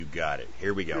got it.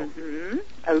 Here we go. Mm-hmm.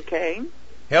 Okay.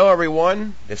 Hello,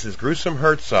 everyone. This is Gruesome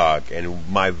Herzog,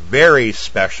 and my very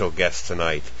special guest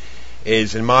tonight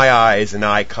is, in my eyes, an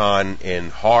icon in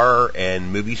horror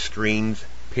and movie screens,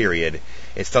 period.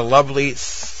 It's the lovely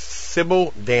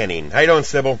Sybil Danning. How you doing,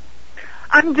 Sybil?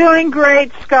 I'm doing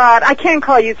great, Scott. I can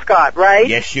call you Scott, right?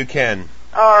 Yes, you can.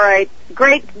 All right.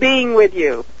 Great being with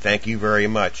you. Thank you very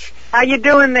much. How you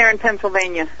doing there in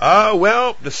Pennsylvania?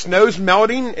 Well, the snow's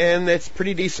melting, and it's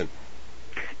pretty decent.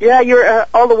 Yeah, you're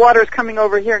all the water's coming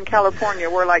over here in California.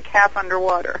 We're like half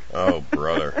underwater. Oh,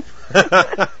 brother.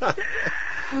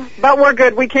 But we're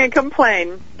good. We can't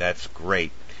complain. That's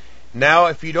great. Now,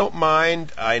 if you don't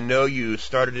mind, I know you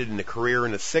started it in a career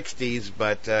in the 60s,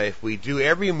 but if we do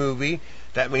every movie,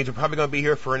 that means we're probably going to be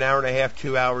here for an hour and a half,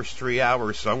 2 hours, 3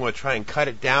 hours, so I'm going to try and cut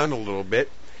it down a little bit.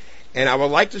 And I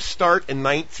would like to start in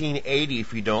 1980,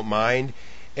 if you don't mind,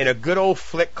 in a good old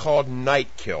flick called Night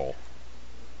Kill.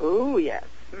 Oh, yes.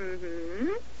 Mm-hmm.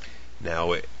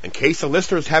 Now, in case the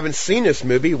listeners haven't seen this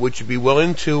movie, would you be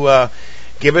willing to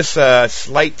give us a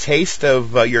slight taste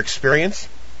of your experience?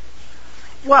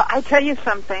 Well, I tell you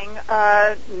something.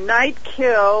 Night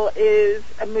Kill is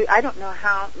a movie. I don't know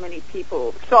how many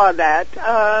people saw that.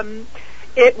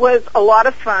 It was a lot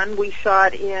of fun. We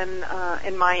shot in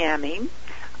Miami.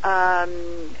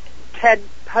 Ted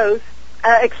Post,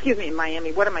 in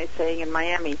Miami. What am I saying? In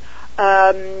Miami.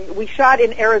 We shot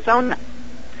in Arizona,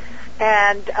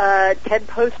 and Ted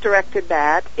Post directed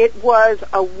that. It was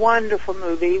a wonderful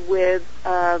movie with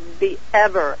the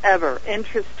ever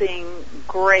interesting,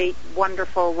 great,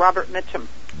 wonderful Robert Mitchum.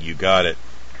 You got it.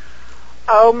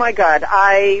 Oh, my God.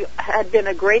 I had been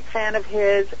a great fan of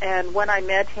his, and when I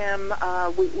met him,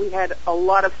 we had a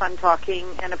lot of fun talking.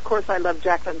 And, of course, I love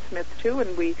Jacqueline Smith, too,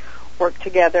 and we worked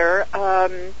together.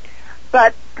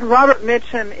 But Robert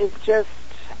Mitchum is just,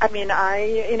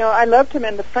 I loved him,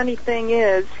 and the funny thing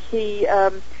is, he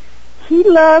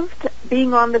loved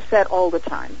being on the set all the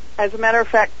time. As a matter of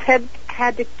fact, Ted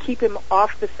had to keep him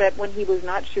off the set when he was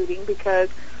not shooting because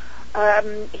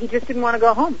he just didn't want to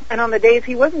go home. And on the days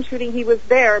he wasn't shooting, he was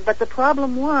there. But the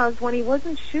problem was, when he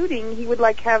wasn't shooting, he would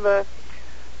have a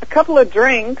couple of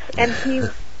drinks, and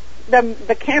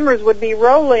the cameras would be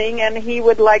rolling, and he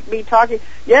would be talking,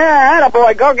 "Yeah,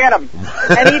 attaboy, go get him."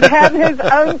 And he'd have his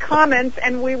own comments,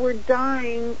 and we were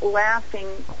dying laughing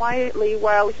quietly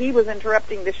while he was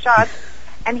interrupting the shots.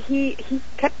 And he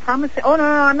kept promising, "Oh, no,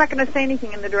 I'm not going to say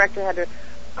anything." And the director had to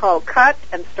call cut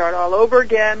and start all over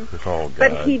again. Oh, God.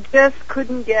 But he just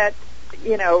couldn't get,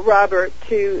 Robert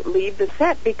to leave the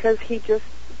set because he just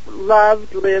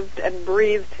loved, lived, and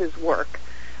breathed his work.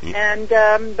 And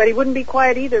but he wouldn't be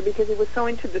quiet either because he was so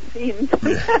into the scenes.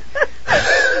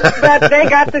 But they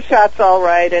got the shots all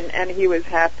right, and he was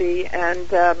happy. And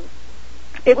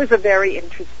it was a very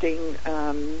interesting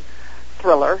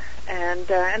thriller, and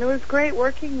it was great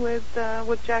working with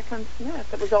Jacqueline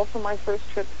Smith. It was also my first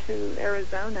trip to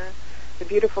Arizona, the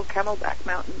beautiful Camelback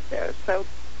Mountains there. So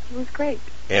it was great.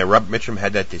 And Robert Mitchum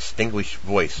had that distinguished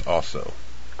voice also.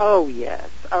 Oh, yes.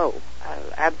 Oh,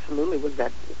 absolutely, was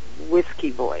that whiskey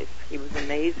voice. He was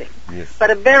amazing. Yes. But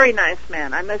a very nice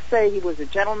man. I must say he was a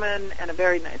gentleman and a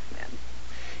very nice man.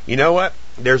 You know what?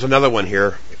 There's another one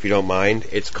here, if you don't mind.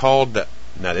 It's called,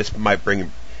 now this might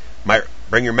bring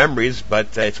your memories,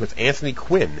 but it's with Anthony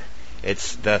Quinn.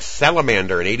 It's The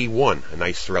Salamander in 1981, a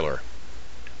nice thriller.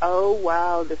 Oh,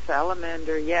 wow, The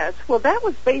Salamander, yes. Well, that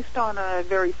was based on a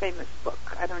very famous book.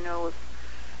 I don't know if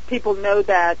people know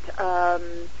that.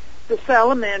 The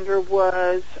Salamander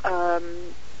was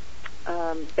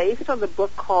based on the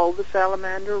book called The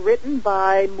Salamander, written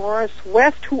by Morris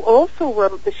West, who also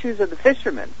wrote The Shoes of the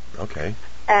Fisherman. Okay.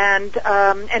 And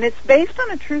it's based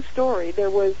on a true story. There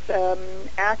was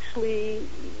actually,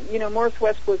 Morris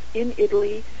West was in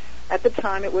Italy at the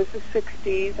time. It was the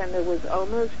 60s, and there was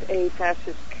almost a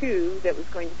fascist coup that was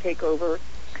going to take over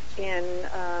in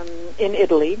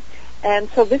Italy.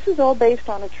 And so this is all based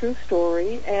on a true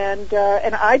story. And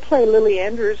I play Lily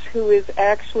Andrews, who is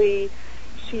actually,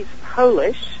 she's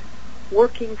Polish,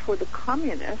 working for the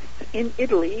communists in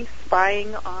Italy,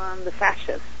 spying on the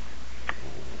fascists.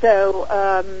 So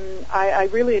I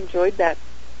really enjoyed that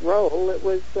role. It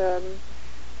was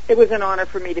an honor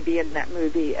for me to be in that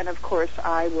movie, and of course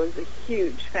I was a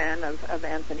huge fan of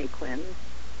Anthony Quinn.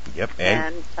 Yep.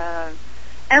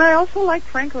 And I also liked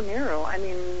Franco Nero. I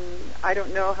mean, I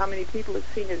don't know how many people have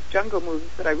seen his Django movies,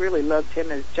 but I really loved him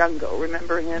as Django.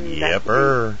 Remember him?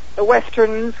 Yepper. The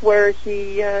westerns where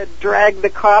he dragged the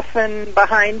coffin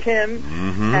behind him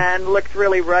and looked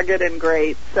really rugged and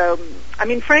great. So, I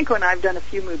mean, Franco and I have done a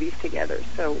few movies together.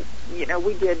 So,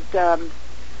 we did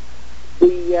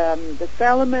the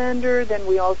Salamander. Then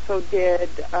we also did,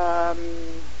 let's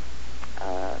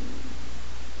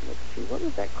see, what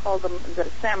was that called? The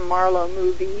Sam Marlowe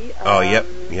movie.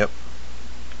 Yep.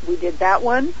 We did that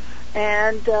one,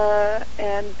 and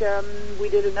we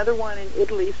did another one in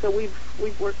Italy. So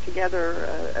we've worked together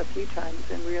a few times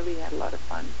and really had a lot of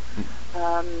fun.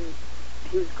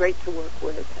 He was great to work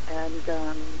with, and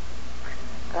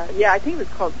I think it was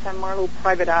called San Marlowe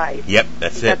Private Eye. Yep,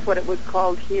 that's what it was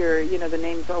called here. You know, the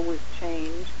names always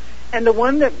change. And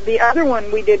the other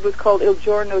one we did was called Il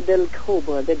Giorno del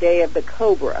Cobra, the Day of the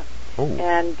Cobra. Oh.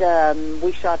 And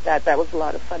we shot that. That was a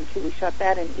lot of fun too. We shot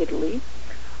that in Italy,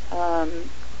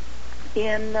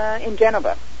 in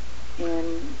Genova,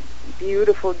 in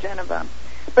beautiful Genova.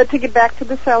 But to get back to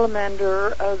the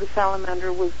Salamander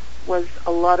was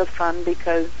a lot of fun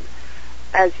because,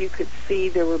 as you could see,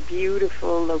 there were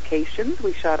beautiful locations.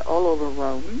 We shot all over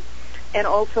Rome and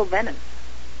also Venice.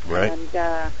 Right.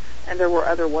 And there were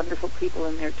other wonderful people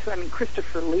in there too. I mean,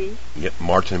 Christopher Lee. Yep,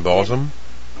 Martin Balsam.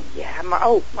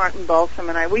 Martin Balsam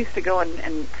and I. We used to go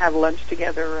and have lunch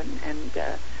together and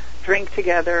drink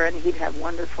together, and he'd have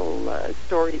wonderful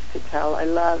stories to tell. I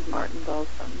love Martin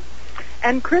Balsam.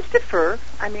 And Christopher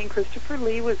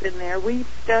Lee was in there. We've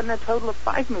done a total of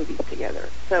 5 movies together.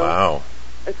 So wow.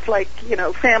 It's like,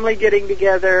 family getting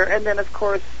together. And then, of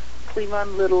course,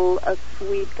 Cleavon Little, a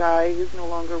sweet guy who's no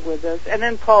longer with us. And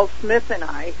then Paul Smith and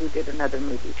I, who did another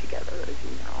movie together, as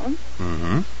you know.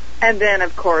 Mm-hmm. And then,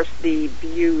 of course, the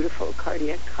beautiful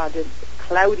Claudia Cardinale.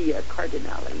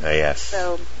 Yes.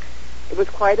 So it was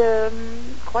quite a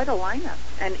lineup.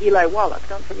 And Eli Wallach.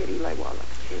 Don't forget Eli Wallach,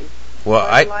 too. Well,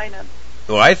 Lineup.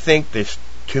 Well, I think there's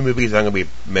 2 movies I'm going to be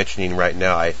mentioning right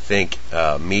now. I think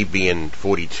me being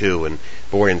 42 and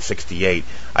born in 68,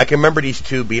 I can remember these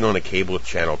 2 being on a cable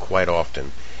channel quite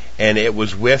often. And it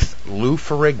was with Lou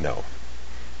Ferrigno.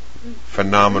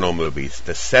 Phenomenal movies.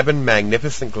 The 7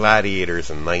 Magnificent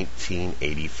Gladiators in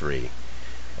 1983.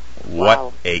 Wow.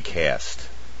 What a cast.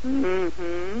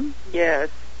 Mm-hmm. Yes.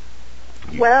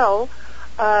 Well,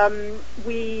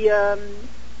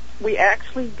 we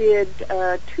actually did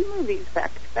 2 movies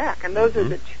back to back, and those are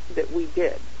the 2 that we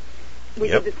did. We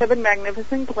did the 7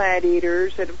 Magnificent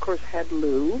Gladiators, that of course had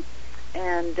Lou,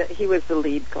 and he was the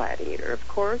lead gladiator, of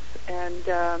course, and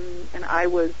I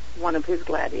was one of his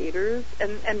gladiators,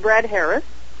 and Brad Harris.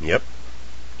 Yep.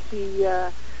 He,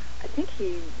 I think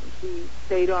he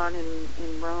stayed on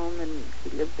in Rome, and he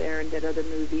lived there and did other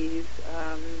movies.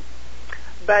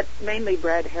 But mainly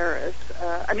Brad Harris.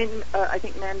 I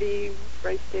think Mandy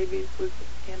Rice Davies was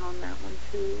in on that one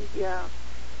too. Yeah.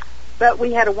 But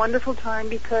we had a wonderful time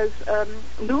because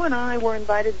Lou and I were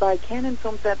invited by Cannes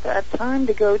Films at that time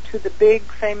to go to the big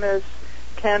famous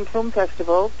Cannes Film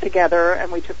Festival together,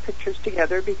 and we took pictures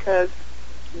together because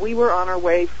we were on our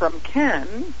way from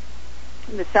Cannes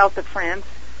in the south of France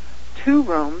to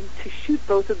Rome to shoot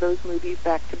both of those movies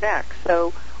back to back.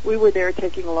 So we were there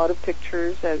taking a lot of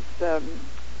pictures as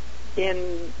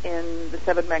in the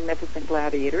 7 Magnificent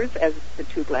Gladiators as the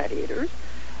 2 gladiators,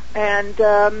 and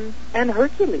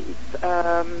Hercules.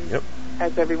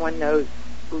 As everyone knows,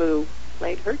 Lou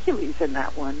played Hercules in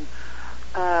that one.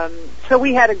 So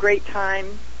we had a great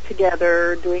time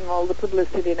together doing all the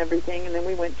publicity and everything, and then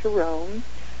we went to Rome,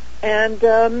 and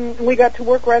we got to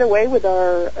work right away with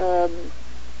our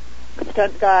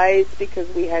stunt guys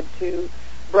because we had to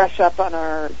brush up on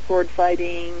our sword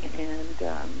fighting,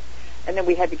 and then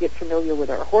we had to get familiar with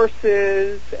our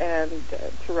horses and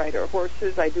to ride our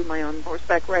horses. I do my own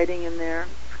horseback riding in there.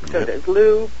 So does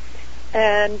Lou.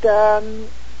 And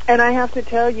I have to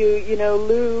tell you,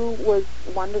 Lou was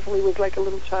wonderful. He was like a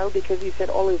little child because he said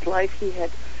all his life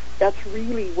that's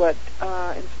really what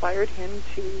inspired him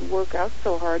to work out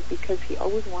so hard, because he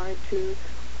always wanted to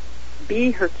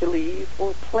be Hercules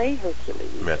or play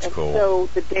Hercules. That's cool. So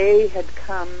the day had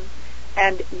come,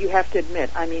 and you have to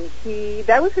admit,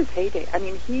 that was his heyday.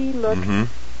 He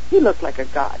looked like a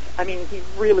god. He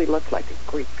really looked like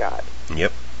a Greek god.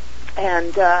 Yep.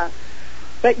 And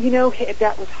but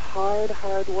that was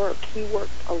hard work. He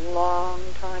worked a long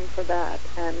time for that,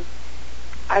 and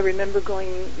I remember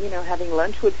going, having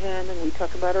lunch with him, and we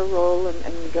talk about our role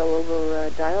and go over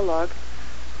dialogue.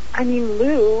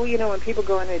 Lou, when people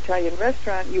go in an Italian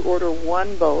restaurant, you order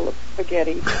one bowl of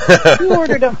spaghetti. He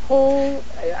ordered a whole,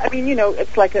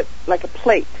 it's like a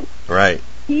plate. Right.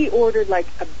 He ordered like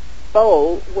a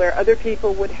bowl where other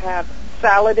people would have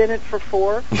salad in it for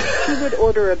 4. He would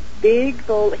order a big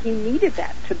bowl. He needed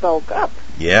that to bulk up.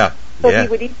 Yeah. So he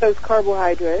would eat those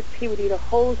carbohydrates. He would eat a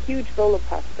whole huge bowl of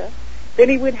pasta. Then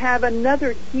he would have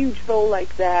another huge bowl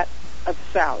like that of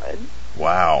salad.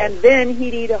 Wow. And then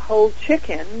he'd eat a whole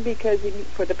chicken because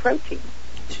for the protein.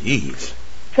 Jeez.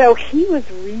 So he was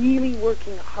really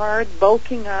working hard,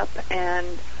 bulking up,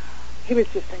 and he was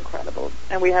just incredible.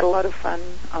 And we had a lot of fun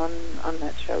on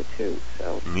that show, too.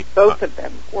 So both of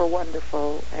them were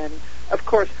wonderful. And, of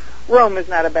course, Rome is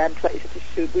not a bad place to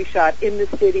shoot. We shot in the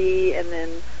city and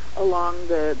then along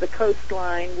the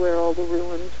coastline where all the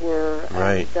ruins were.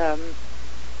 Right. And,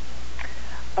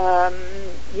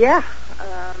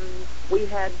 we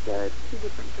had two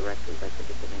different directors. I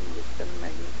forget the name of this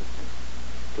magnificent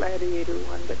gladiator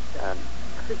one, but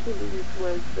Hercules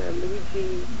was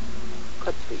Luigi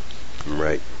Cozzi.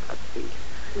 Right. Cozzi.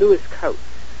 Louis Coates,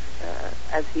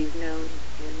 as he's known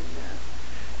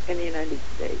in the United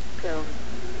States. So.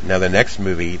 Now the next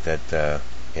movie that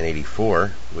in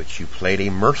 '84, which you played a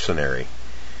mercenary.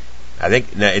 I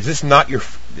think now is this not your?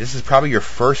 This is probably your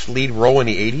first lead role in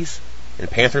the '80s in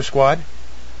Panther Squad.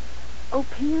 Oh,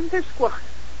 Panther Squad.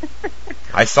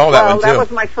 I saw that one too. Well, that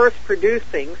was my first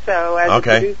producing, so as a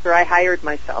producer, I hired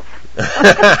myself. So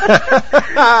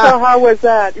how was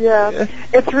that? Yeah.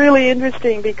 It's really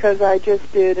interesting because I just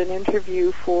did an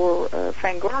interview for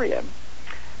Fangoria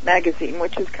magazine,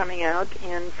 which is coming out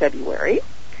in February,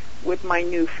 with my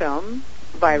new film,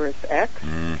 Virus X.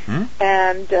 Mm-hmm.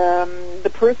 And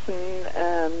the person,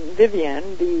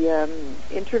 Vivian, the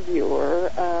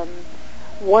interviewer,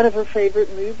 one of her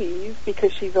favorite movies,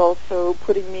 because she's also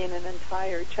putting me in an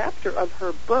entire chapter of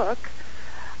her book,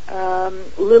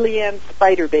 Lillian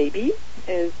Spider Baby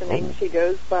is the name she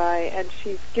goes by, and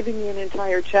she's giving me an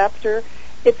entire chapter.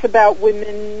 It's about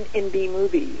women in B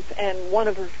movies, and one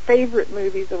of her favorite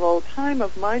movies of all time,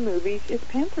 of my movies, is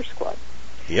Panther Squad.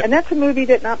 Yep. And that's a movie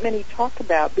that not many talk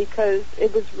about because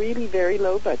it was really very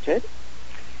low budget.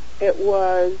 It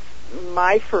was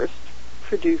my first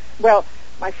producing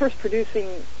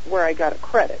where I got a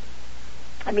credit.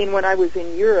 I mean, when I was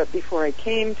in Europe before I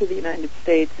came to the United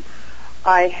States,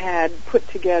 I had put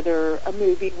together a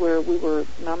movie where we were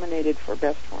nominated for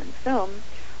Best Foreign Film,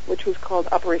 which was called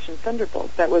Operation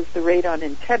Thunderbolt. That was the raid on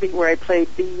Entebbe, where I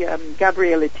played the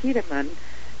Gabriele Tiedemann,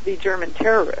 the German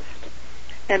terrorist.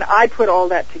 And I put all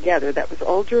that together. That was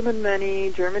all German money,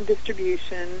 German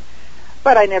distribution,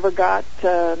 but I never got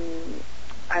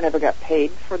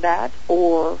paid for that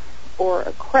or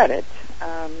a credit.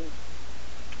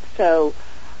 So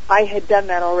I had done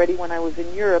that already when I was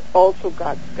in Europe. Also,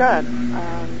 God's Gun.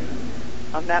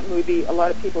 On that movie, a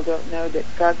lot of people don't know that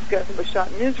God's Gun was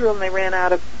shot in Israel, and they ran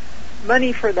out of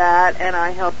money for that, and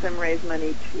I helped them raise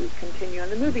money to continue on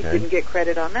the movie. Okay. Didn't get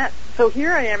credit on that. So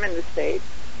here I am in the States.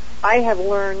 I have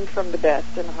learned from the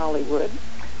best in Hollywood,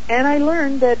 and I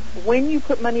learned that when you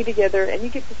put money together and you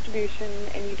get distribution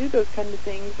and you do those kind of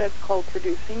things, that's called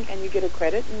producing, and you get a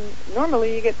credit, and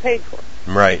normally you get paid for it.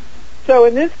 Right. So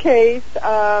in this case,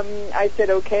 I said,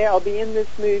 okay, I'll be in this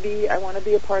movie. I want to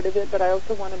be a part of it, but I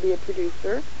also want to be a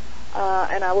producer,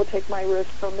 and I will take my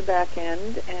risks on the back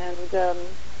end, and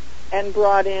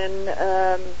brought in,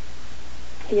 I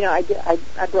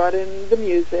brought in the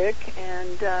music,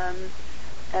 and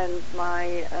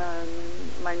my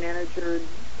manager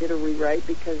did a rewrite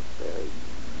because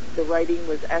the writing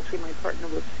was actually, my partner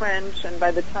was French, and by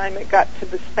the time it got to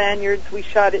the Spaniards, we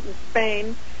shot it in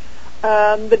Spain.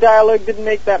 The dialogue didn't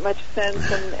make that much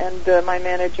sense, and my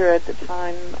manager at the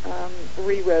time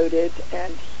rewrote it,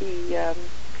 and he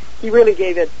really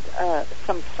gave it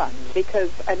some fun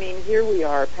because, I mean, here we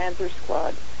are, Panther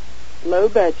Squad, low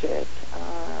budget.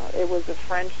 It was a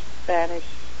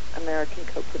French-Spanish-American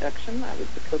co-production. I was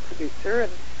the co-producer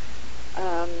and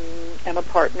am a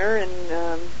partner in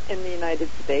the United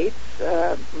States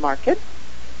market,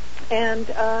 and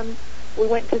we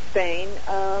went to Spain,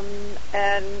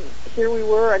 and here we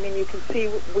were. I mean, you can see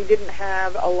we didn't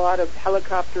have a lot of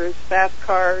helicopters, fast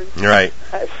cars, right,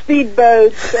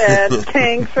 speedboats, and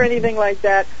tanks or anything like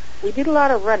that. We did a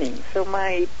lot of running. So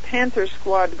my Panther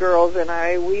Squad girls and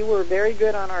I, we were very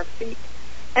good on our feet,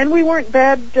 and we weren't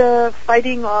bad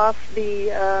fighting off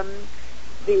the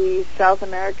South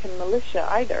American militia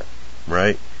either.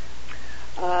 Right.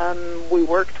 We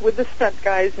worked with the stunt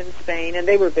guys in Spain, and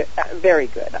they were very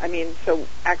good. I mean, so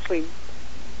actually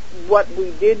what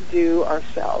we did do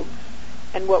ourselves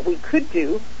and what we could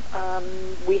do,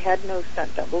 we had no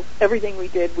stunt doubles. Everything we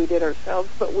did ourselves,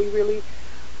 but we really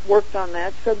worked on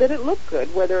that so that it looked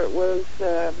good, whether it was,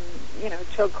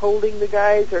 choke holding the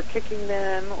guys or kicking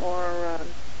them or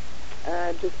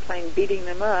just plain beating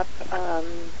them up.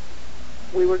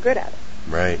 We were good at it.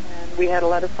 Right. And we had a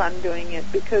lot of fun doing it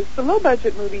because the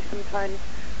low-budget movies sometimes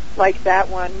like that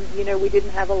one, you know, we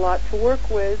didn't have a lot to work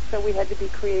with, so we had to be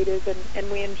creative,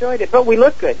 and we enjoyed it. But we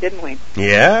looked good, didn't we?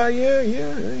 Yeah.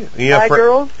 My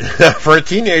girls? For a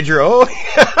teenager, oh.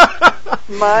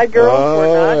 My girls were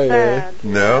not bad.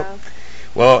 No. Yeah.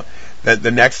 Well,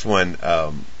 the next one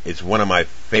is one of my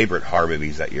favorite horror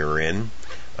movies that you're in.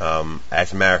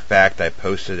 As a matter of fact, I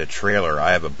posted a trailer.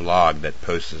 I have a blog that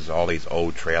posts all these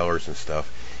old trailers and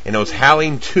stuff. And it was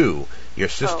Howling 2. Your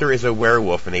Sister is a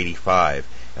Werewolf in 85.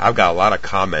 I've got a lot of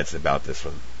comments about this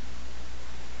one.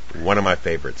 One of my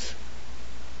favorites.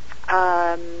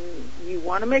 You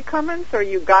want to make comments, or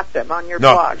you got them on your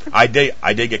No, blog? I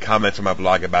did get comments on my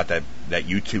blog about that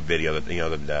YouTube video, that, you know,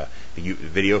 the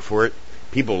video for it.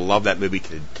 People love that movie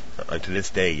to this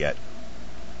day yet.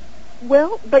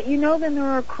 Well, but you know, then there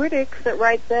are critics that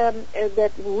write them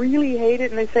that really hate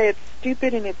it, and they say it's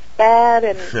stupid and it's bad,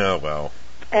 and Oh well.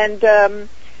 and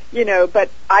you know, but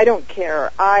I don't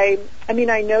care. I mean,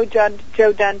 I know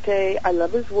Joe Dante. I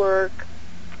love his work.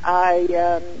 I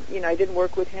didn't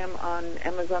work with him on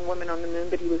Amazon Women on the Moon,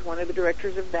 but he was one of the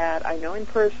directors of that. I know him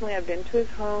personally. I've been to his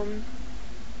home.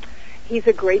 He's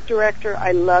a great director.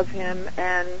 I love him,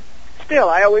 and still,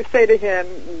 I always say to him,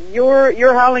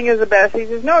 "Your Howling is the best." He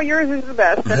says, "No, yours is the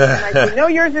best." And I say, "No,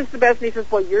 yours is the best." And he says,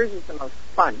 "Well, yours is the most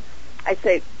fun." I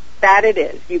say, "That it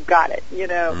is. You got it." You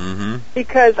know,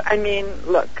 because I mean,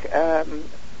 look,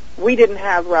 we didn't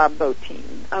have Rob Bottin.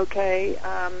 Okay.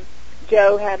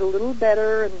 Joe had a little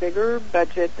better and bigger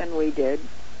budget than we did.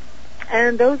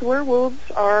 And those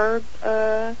werewolves are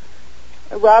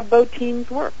Rob Bottin's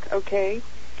work, okay?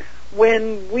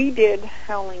 When we did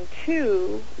Howling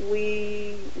 2,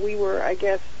 we were, I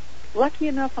guess, lucky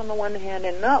enough on the one hand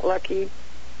and not lucky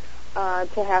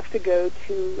to have to go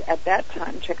to, at that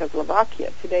time,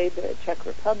 Czechoslovakia, today the Czech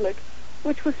Republic,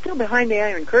 which was still behind the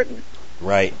Iron Curtain.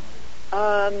 Right.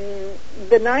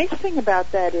 The nice thing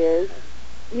about that is,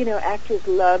 you know, actors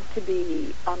love to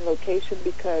be on location,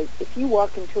 because if you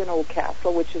walk into an old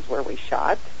castle, which is where we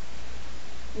shot,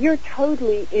 you're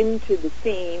totally into the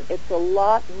scene. It's a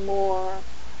lot more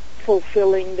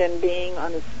fulfilling than being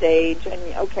on a stage. And,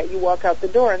 okay, you walk out the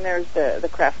door and there's the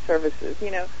craft services,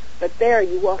 you know, but there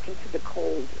you walk into the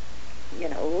cold, you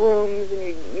know, rooms, and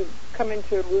you come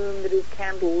into a room that is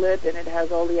candle lit and it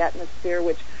has all the atmosphere,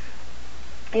 which,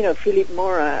 you know, Philippe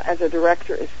Mora, as a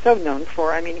director, is so known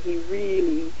for. I mean, he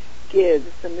really gives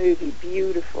the movie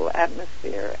beautiful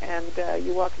atmosphere, and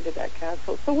you walk into that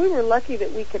castle. So we were lucky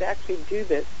that we could actually do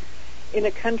this in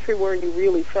a country where you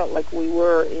really felt like we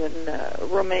were in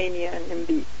Romania and in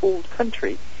the old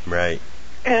country. Right.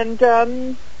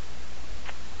 And,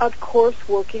 of course,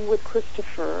 working with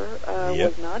Christopher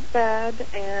was not bad,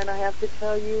 and I have to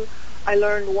tell you, I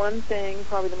learned one thing,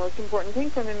 probably the most important thing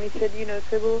from him. He said, you know,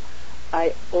 Sybil,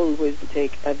 I always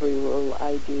take every role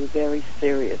I do very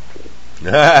seriously.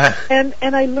 and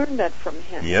I learned that from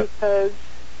him, because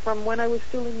from when I was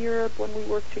still in Europe, when we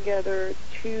worked together,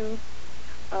 to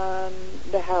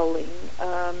The Howling,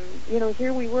 you know,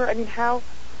 here we were. I mean, how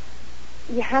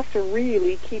you have to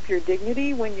really keep your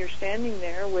dignity when you're standing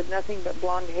there with nothing but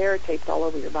blonde hair taped all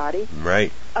over your body.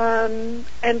 Right. And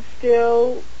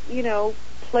still, you know,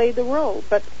 play the role.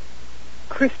 But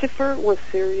Christopher was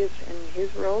serious in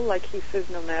his role, like he says,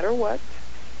 no matter what,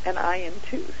 and I am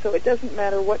too. So it doesn't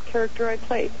matter what character I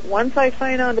play. Once I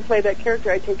sign on to play that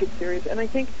character, I take it serious. And I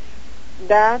think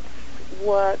that's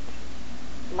what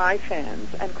my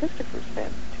fans, and Christopher's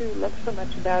fans too, love so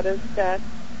much about us, that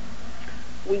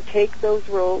we take those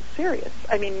roles serious.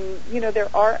 I mean, you know, there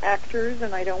are actors,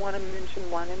 and I don't want to mention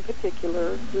one in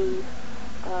particular, who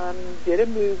did a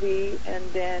movie, and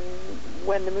then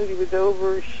when the movie was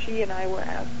over, she and I were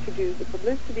asked to do the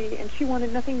publicity, and she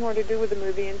wanted nothing more to do with the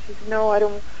movie, and she said, no, I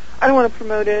don't want to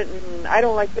promote it, and I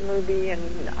don't like the movie,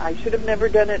 and I should have never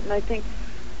done it. And I think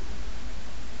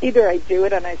either I do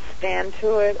it and I stand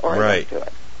to it, or I don't do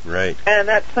it. Right. And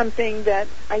that's something that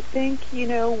I think, you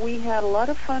know, we had a lot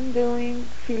of fun doing.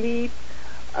 Philippe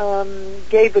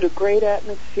gave it a great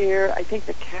atmosphere. I think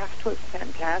the cast was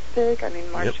fantastic. I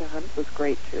mean, Marcia Hunt was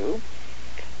great too.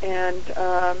 And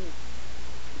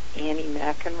Annie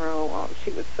McEnroe, oh,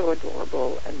 she was so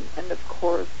adorable. And of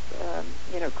course,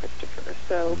 you know, Christopher.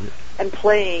 So, and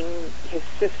playing his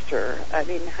sister, I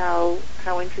mean, how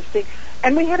interesting.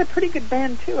 And we had a pretty good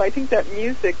band too. I think that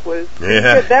music was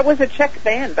good. That was a Czech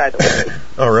band, by the way.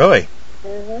 Oh, really?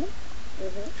 Mm-hmm.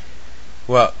 Mm-hmm.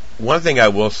 Well, one thing I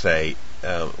will say,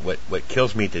 what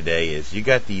kills me today is you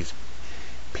got these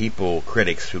people,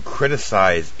 critics, who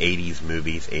criticize 80s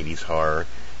movies, 80s horror,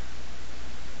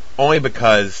 only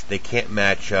because they can't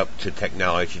match up to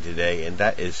technology today, and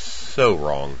that is so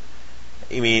wrong.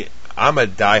 I mean, I'm a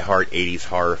diehard 80s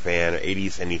horror fan,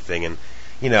 80s anything, and,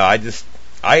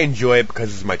 I enjoy it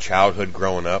because it's my childhood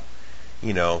growing up,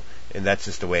 and that's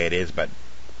just the way it is, but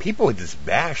people would just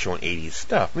bash on 80s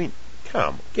stuff. I mean,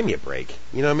 give me a break.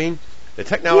 You know what I mean? The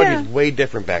technology is way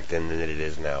different back then than it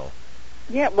is now.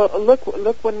 Yeah, well,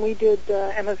 look when we did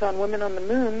Amazon Women on the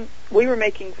Moon, we were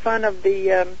making fun of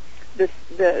the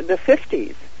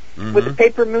 50s. Mm-hmm. With the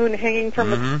paper moon hanging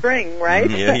from a string, right?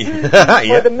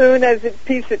 Yeah. Or the moon as a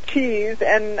piece of cheese.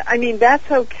 And, I mean, that's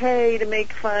okay to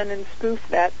make fun and spoof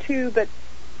that, too, but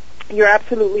you're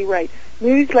absolutely right.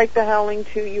 Movies like The Howling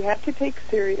 2, you have to take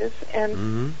serious.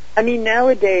 And, I mean,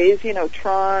 nowadays,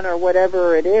 Tron or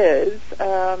whatever it is,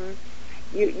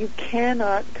 you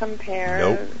cannot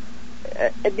compare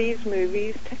these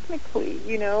movies technically.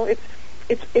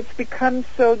 It's become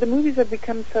so, the movies have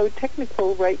become so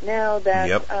technical right now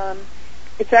that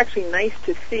it's actually nice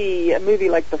to see a movie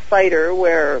like The Fighter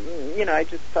where, I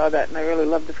just saw that and I really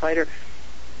love The Fighter.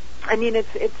 I mean,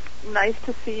 it's nice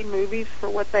to see movies for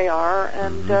what they are,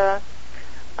 and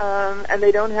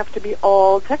they don't have to be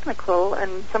all technical,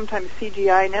 and sometimes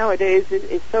CGI nowadays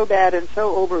is so bad and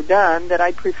so overdone that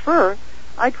I prefer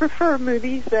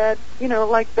movies that,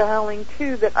 like The Howling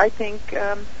 2, that I think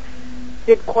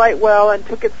did quite well and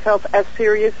took itself as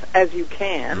serious as you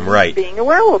can, right, being a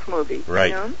werewolf movie.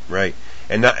 Right, right.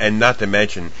 And not to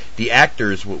mention the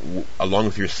actors, along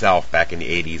with yourself, back in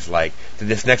the 80s, like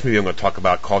this next movie I'm going to talk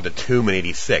about called The Tomb in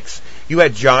 '86. You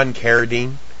had John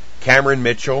Carradine, Cameron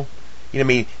Mitchell.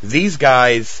 These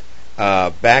guys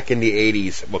back in the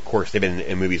 80s, well, of course, they've been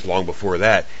in movies long before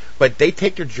that, but they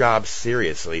take their jobs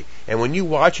seriously. And when you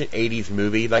watch an 80s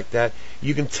movie like that,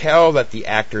 you can tell that the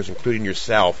actors, including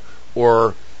yourself,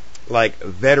 or like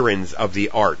veterans of the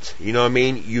art. You know what I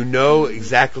mean? You know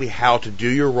exactly how to do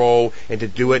your role and to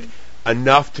do it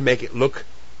enough to make it look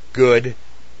good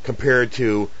compared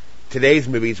to today's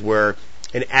movies where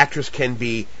an actress can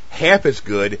be half as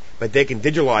good, but they can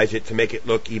digitalize it to make it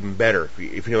look even better,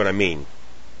 if you know what I mean.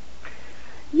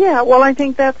 Yeah, well, I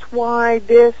think that's why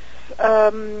this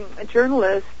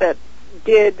journalist that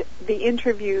did the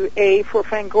interview for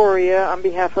Fangoria on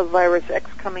behalf of Virus X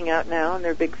coming out now, and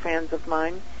they're big fans of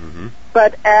mine,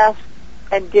 but asked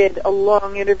and did a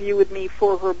long interview with me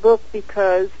for her book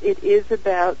because it is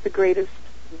about the greatest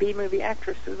B-movie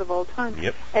actresses of all time.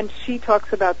 Yep. And she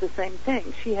talks about the same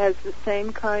thing. She has the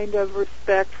same kind of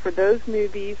respect for those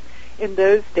movies in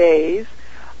those days.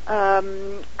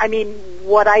 I mean,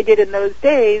 what I did in those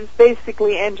days,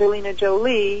 basically Angelina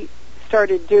Jolie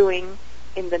started doing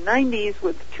in the 90s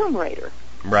with Tomb Raider.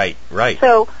 Right, right.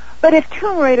 So, but if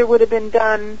Tomb Raider would have been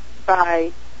done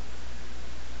by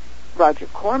Roger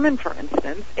Corman, for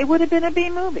instance, it would have been a B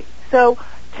movie. So,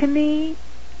 to me,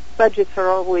 budgets are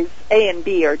always, A and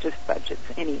B are just budgets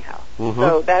anyhow.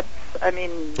 So that's, I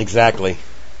mean... Exactly.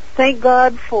 Thank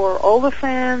God for all the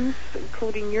fans,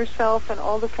 including yourself and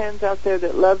all the fans out there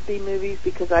that love B movies,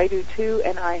 because I do too,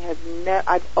 and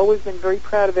I've always been very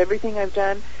proud of everything I've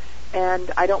done.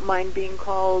 And I don't mind being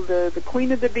called the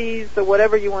Queen of the Bees, the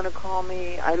whatever you want to call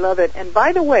me. I love it. And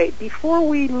by the way, before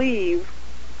we leave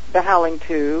The Howling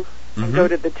 2 and go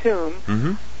to The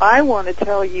Tomb, I want to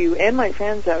tell you and my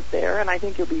fans out there, and I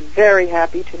think you'll be very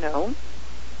happy to know,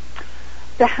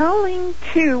 The Howling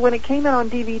 2, when it came out on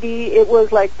DVD, it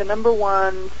was like the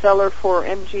 #1 seller for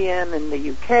MGM in the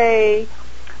UK.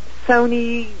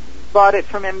 Sony bought it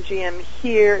from MGM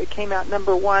here. It came out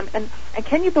 #1. And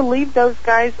can you believe those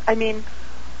guys? I mean,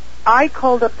 I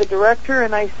called up the director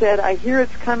and I said, I hear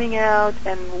it's coming out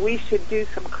and we should do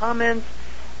some comments.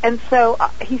 And so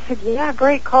he said, yeah,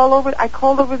 great, call over. I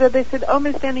called over there. They said, oh,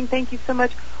 Ms. Standing, thank you so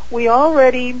much. We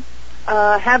already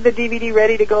have the DVD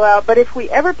ready to go out, but if we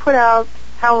ever put out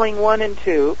Howling 1 and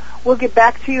 2, we'll get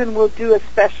back to you and we'll do a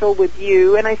special with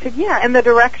you. And I said, yeah, and the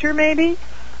director maybe?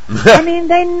 I mean,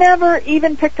 they never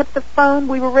even picked up the phone.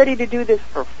 We were ready to do this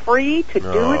for free, to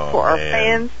do it for our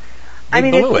fans. I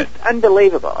mean, it's just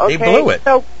unbelievable. Okay? They blew it.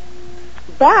 So,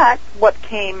 but what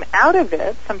came out of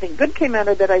it, something good came out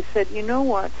of it, I said, you know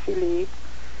what, Philippe,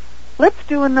 let's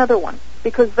do another one,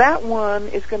 because that one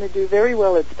is going to do very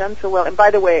well. It's done so well. And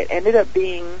by the way, it ended up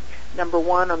being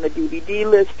 #1 on the DVD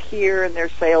list here, and their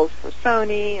sales for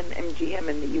Sony and MGM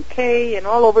in the UK and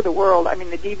all over the world. I mean,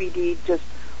 the DVD just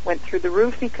went through the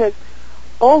roof because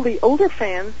all the older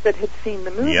fans that had seen the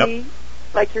movie,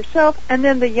 like yourself, and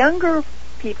then the younger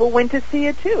people went to see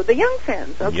it too. The young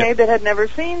fans, that had never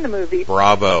seen the movie.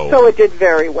 Bravo. So it did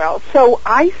very well. So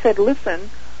I said, listen,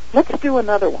 let's do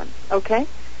another one, okay?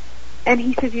 And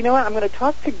he said, you know what, I'm going to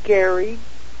talk to Gary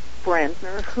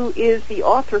Brandner, who is the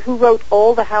author who wrote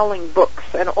all the Howling books,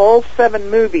 and all 7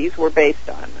 movies were based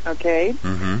on, okay?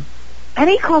 And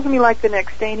he calls me like the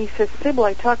next day, and he says, Sybil,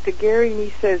 I talked to Gary, and he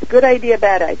says, good idea,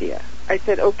 bad idea. I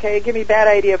said, okay, give me bad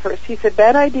idea first. He said,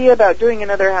 bad idea about doing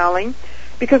another Howling,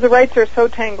 because the rights are so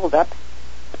tangled up,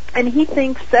 and he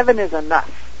thinks 7 is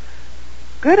enough.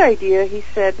 Good idea, he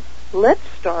said, let's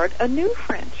start a new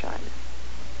franchise.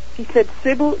 He said,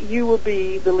 Sybil, you will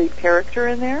be the lead character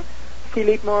in there.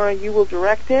 Philippe Mora, you will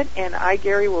direct it, and I,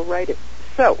 Gary, will write it.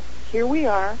 So, here we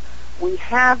are. We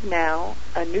have now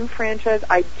a new franchise.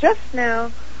 I just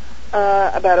now,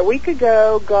 about a week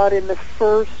ago, got in the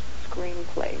first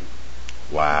screenplay.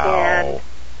 Wow. And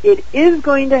it is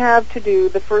going to have to do,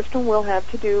 the first one will have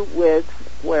to do with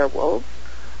werewolves,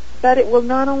 but it will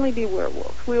not only be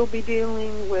werewolves. We'll be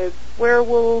dealing with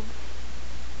werewolves,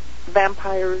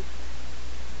 vampires,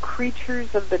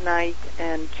 creatures of the night,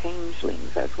 and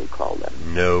changelings, as we call them.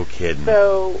 No kidding.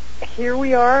 So here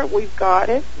we are. We've got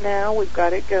it now. We've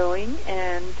got it going,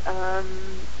 and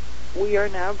we are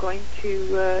now going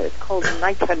to. It's called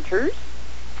Night Hunters.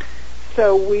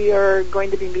 So we are going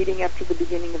to be meeting after the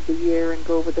beginning of the year and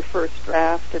go over the first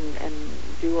draft and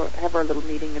have our little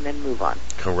meeting and then move on.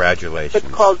 Congratulations.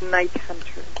 It's called Night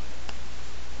Hunters.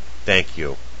 Thank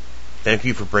you. Thank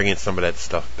you for bringing some of that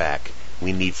stuff back.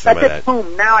 We need some of that. But the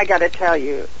Tomb, now I got to tell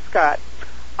you, Scott,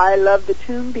 I love the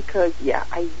Tomb because, yeah,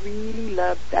 I really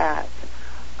love that.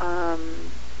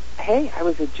 Hey, I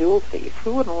was a jewel thief.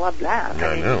 Who wouldn't love that?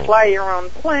 I mean, know. You fly your own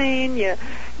plane, you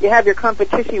have your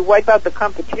competition, you wipe out the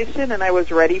competition, and I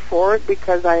was ready for it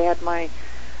because I had my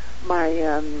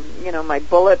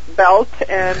bullet belt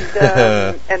and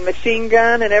and machine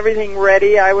gun and everything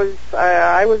ready. I was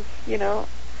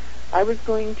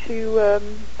going to,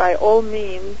 by all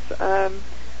means,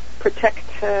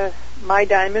 protect my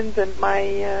diamonds and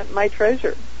my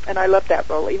treasure. And I loved that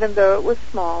role, even though it was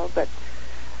small. But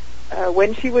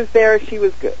when she was there, she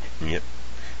was good. Yep.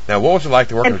 Now, what was it like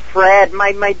to work and with... Fred,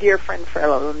 my dear friend Fred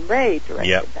Olen Ray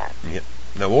directed that. Yep.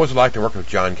 Now, what was it like to work with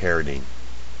John Carradine?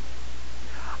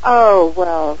 Oh,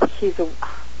 well, he's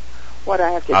what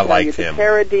I have to tell you. Him. The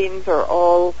Carradines are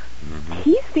all... Mm-hmm.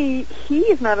 He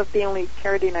is not the only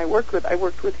Carradine I worked with. I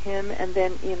worked with him, and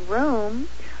then in Rome,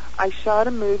 I shot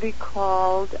a movie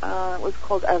called, it was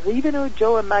called Arrivano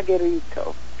Joe e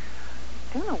Margherito.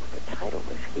 I don't know what the title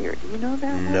was here. Do you know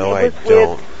that one? No, I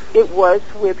don't. It was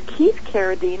with Keith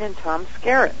Carradine and Tom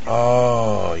Skerritt.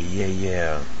 Oh,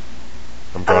 yeah.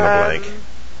 I'm drawing a blank.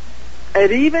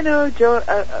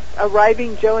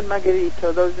 Arriving Joe and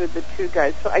Margherito, those are the two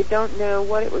guys. So I don't know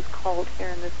what it was called here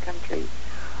in this country.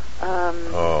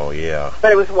 Oh, yeah.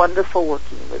 But it was wonderful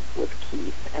working with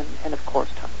Keith and of course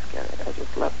Tom Skerritt. I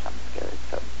just love Tom Skerritt.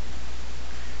 So.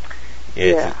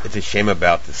 It's a shame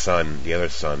about the other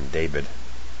son, David.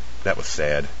 That was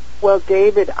sad. Well,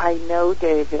 David, I know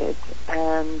David,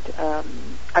 and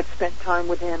I've spent time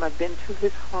with him. I've been to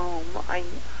his home.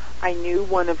 I knew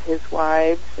one of his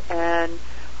wives, and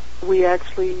we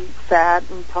actually sat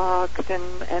and talked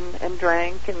and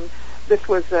drank. And this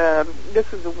was a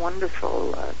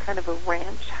wonderful kind of a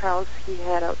ranch house he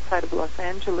had outside of Los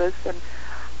Angeles, and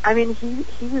I mean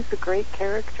he was a great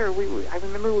character. I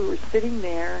remember we were sitting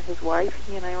there, his wife,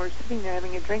 he and I were sitting there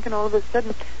having a drink, and all of a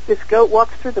sudden this goat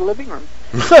walks through the living room,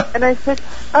 and I said,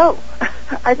 "Oh,"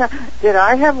 I thought, "Did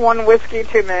I have one whiskey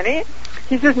too many?"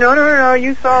 He says, "No,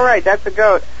 you saw right. That's a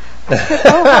goat." I said,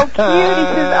 "Oh, how cute!"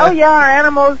 He says, "Oh yeah, our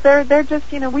animals, they're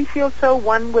just, we feel so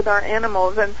one with our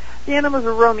animals, and the animals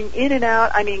are roaming in and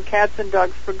out. I mean, cats and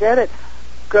dogs, forget it.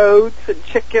 Goats and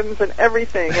chickens and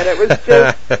everything." And it was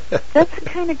just, that's the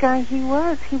kind of guy he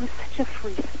was. He was such a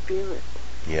free spirit.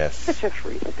 Yes. Such a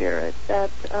free spirit that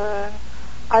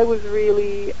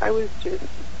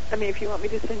if you want me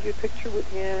to send you a picture with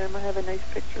him, I have a nice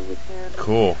picture with him.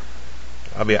 Cool.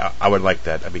 I would like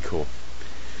that. That'd be cool.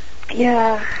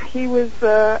 Yeah, he was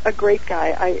a great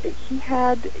guy.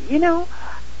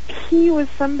 He was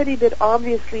somebody that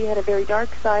obviously had a very dark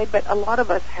side, but a lot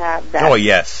of us have that. Oh,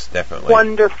 yes, definitely.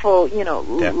 Wonderful,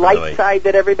 light side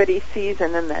that everybody sees,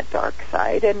 and then that dark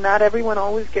side. And not everyone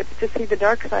always gets to see the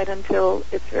dark side until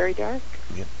it's very dark.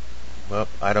 Yep. Well,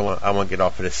 I want to get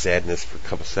off of this sadness for a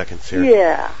couple seconds here.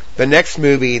 Yeah. The next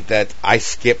movie that I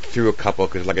skipped through a couple,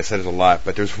 because like I said, there's a lot,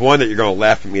 but there's one that you're going to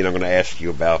laugh at me and I'm going to ask you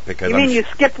about. Because you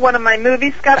skipped one of my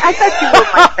movies, Scott? I thought you were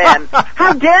my fan.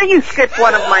 How dare you skip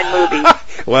one of my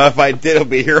movies? Well, if I did, I'll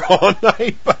be here all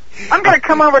night. But I'm going to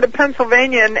come over to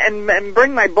Pennsylvania and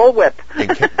bring my bullwhip.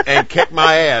 and kick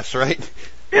my ass, right?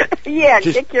 Yeah,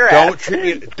 just kick your ass.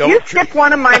 You skipped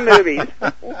one of my movies.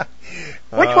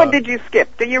 Which one did you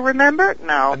skip? Do you remember?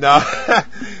 No.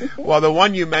 Well, the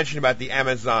one you mentioned about the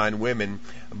Amazon women,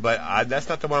 but that's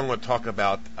not the one I'm going to talk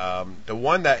about. The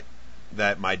one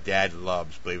that my dad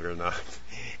loves, believe it or not,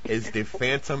 is The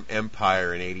Phantom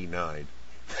Empire in '89.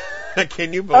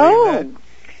 Can you believe that?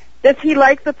 Does he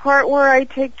like the part where I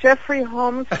take Jeffrey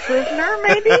Holmes prisoner,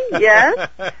 maybe? Yes?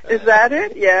 Is that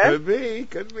it? Yes?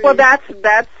 Could be. Well, that's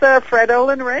Fred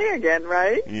Olen Ray again,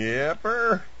 right?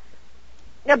 Yepper.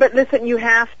 Yeah, but listen, you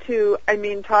have to,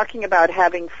 talking about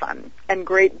having fun and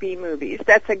great B movies,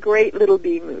 that's a great little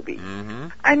B movie.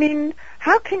 Mm-hmm.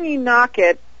 How can you knock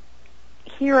it?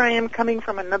 Here I am coming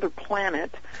from another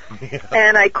planet,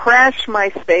 and I crash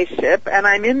my spaceship, and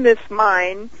I'm in this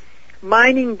mine,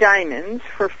 mining diamonds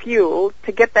for fuel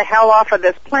to get the hell off of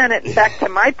this planet and back to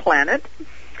my planet.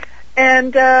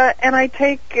 And I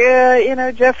take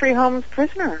Jeffrey Holmes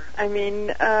prisoner.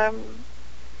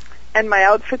 And my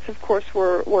outfits, of course,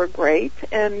 were great,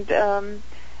 and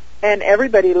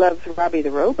everybody loves Robbie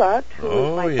the Robot, who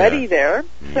was my buddy there.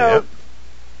 So,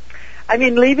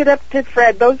 leave it up to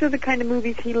Fred. Those are the kind of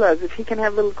movies he loves. If he can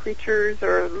have little creatures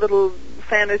or little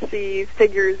fantasy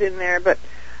figures in there, but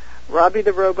Robbie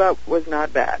the Robot was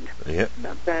not bad. Yep.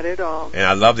 Not bad at all. And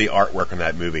I love the artwork on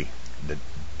that movie. The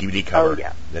DVD cover. Oh,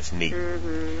 yeah. That's neat.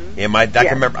 Mm-hmm. Yeah, I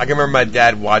can remember my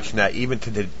dad watching that. Even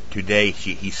today,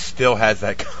 he still has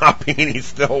that copy and he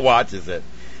still watches it.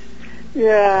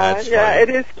 Yeah, That's yeah, funny. it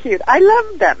is cute. I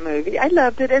loved that movie. I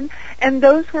loved it, and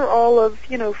those were all of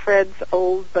Fred's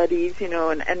old buddies,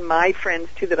 and my friends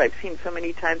too that I've seen so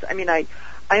many times.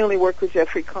 I only worked with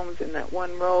Jeffrey Combs in that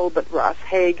one role, but Ross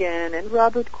Hagen and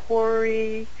Robert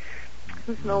Corey,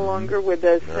 who's no longer with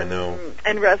us,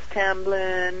 and Russ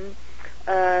Tamblyn.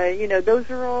 Those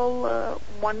are all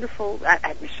wonderful.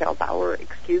 Michelle Bauer,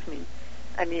 excuse me.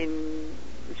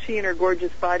 She and her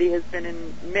gorgeous body has been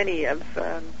in many of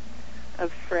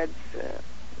Fred's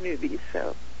movies,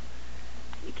 so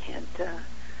you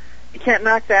can't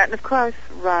knock that. And of course,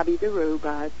 Robbie the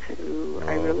Robot, who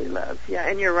I really love. Yeah,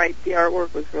 and you're right, the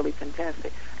artwork was really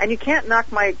fantastic. And you can't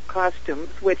knock my costumes,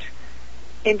 which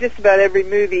in just about every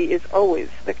movie is always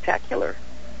spectacular.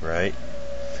 Right.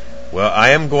 Well, I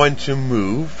am going to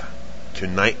move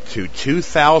to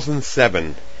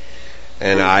 2007,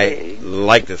 and I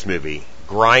like this movie,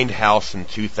 Grindhouse in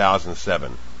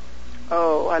 2007.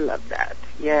 Oh, I love that.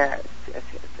 Yes.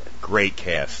 Great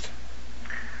cast.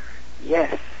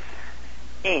 Yes.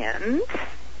 And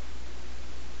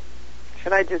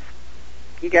should I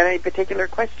you got any particular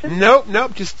questions?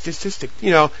 Nope. Just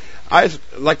I just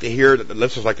like to hear, the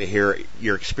listeners like to hear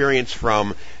your experience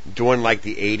from doing like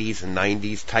the 80s and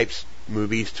 90s types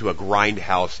movies to a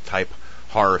Grindhouse type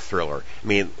horror thriller.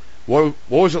 What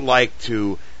was it like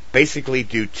to basically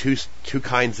do two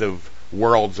kinds of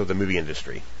worlds of the movie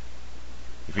industry?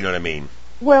 If you know what I mean.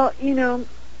 Well, you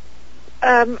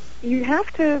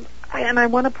have to, and I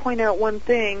want to point out one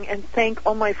thing and thank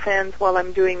all my fans while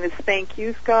I'm doing this. Thank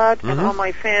you, Scott, and all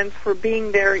my fans for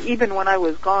being there even when I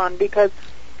was gone, because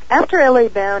after L.A.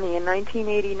 Bounty in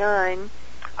 1989,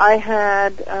 I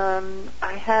had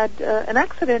an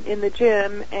accident in the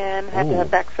gym and had to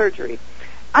have back surgery.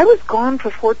 I was gone for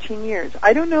 14 years.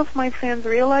 I don't know if my fans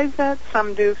realize that.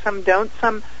 Some do, some don't.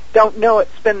 Some don't know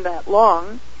it's been that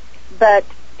long. But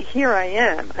here I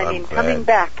am. Coming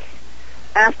back.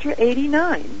 After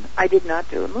 89, I did not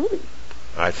do a movie.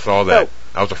 I saw that. So,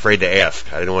 I was afraid to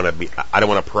ask. I don't want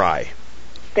to pry.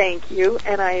 Thank you,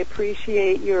 and I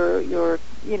appreciate your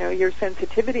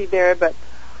sensitivity there, but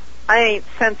I ain't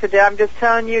sensitive. I'm just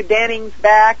telling you, Danning's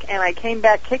back, and I came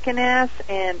back kicking ass,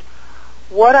 and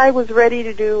what I was ready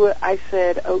to do, I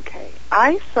said, okay.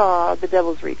 I saw The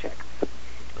Devil's Rejects,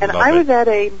 and I was at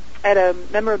a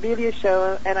memorabilia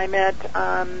show, and I met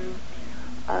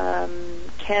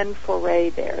Ken Foray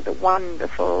there, the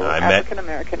wonderful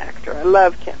African-American actor. I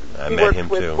love Ken. He works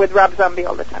with Rob Zombie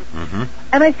all the time. Mm-hmm.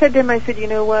 And I said to him, you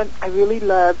know what, I really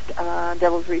loved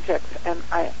Devil's Rejects, and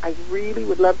I really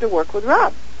would love to work with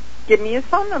Rob. Give me his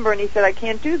phone number. And he said, I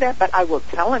can't do that, but I will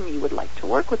tell him you would like to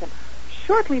work with him.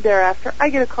 Shortly thereafter, I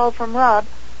get a call from Rob,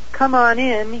 come on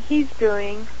in, he's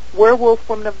doing Werewolf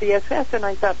Woman of the SS, and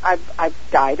I thought,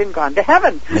 I've died and gone to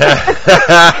heaven.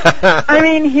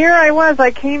 Here I was.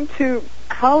 I came to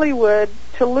Hollywood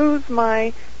to lose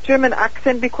my German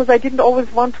accent because I didn't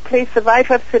always want to play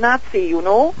survivor for Nazi,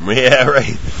 Yeah,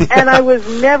 right. And I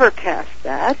was never cast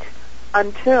that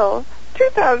until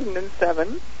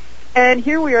 2007, and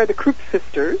here we are, the Krupp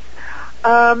sisters.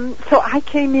 So I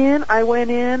came in, I went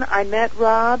in, I met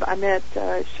Rob, I met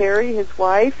Sherry, his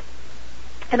wife,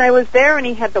 and I was there, and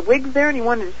he had the wigs there, and he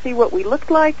wanted to see what we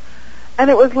looked like. And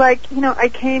it was like, I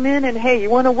came in, and hey, you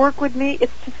want to work with me?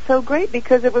 It's just so great,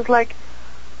 because it was like,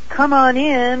 come on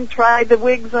in, try the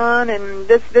wigs on, and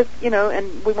this,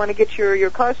 and we want to get your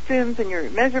costumes and your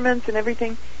measurements and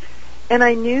everything. And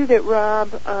I knew that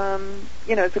Rob,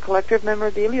 is a collector of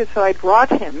memorabilia, so I brought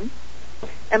him.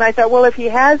 And I thought, well, if he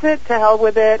has it, to hell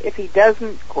with it. If he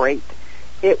doesn't, great.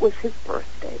 It was his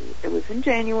birthday. It was in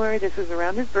January. This was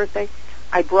around his birthday.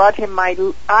 I brought him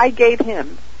I gave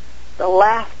him the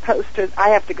last poster. I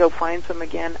have to go find some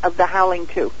again of The Howling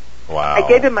 2. Wow. I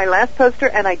gave him my last poster,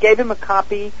 and I gave him a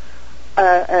copy,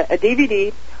 a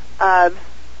DVD of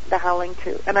The Howling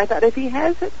 2. And I thought, if he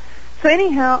has it. So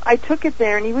anyhow, I took it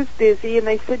there, and he was busy, and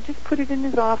they said, just put it in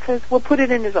his office. We'll put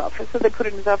it in his office. So they put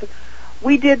it in his office.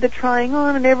 We did the trying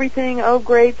on and everything. Oh,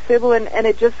 great, Sybil. And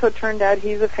it just so turned out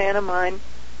he's a fan of mine.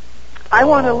 I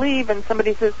want to leave, and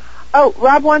somebody says, oh,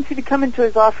 Rob wants you to come into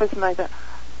his office. And I thought,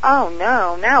 oh,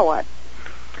 no, now what?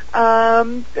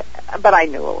 But I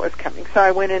knew it was coming. So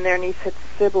I went in there, and he said,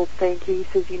 Sybil, thank you. He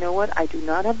says, you know what? I do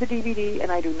not have the DVD,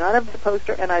 and I do not have the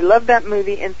poster, and I love that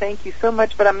movie, and thank you so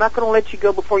much, but I'm not going to let you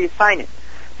go before you sign it.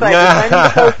 So I signed him the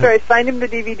poster, I signed him the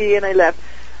DVD, and I left.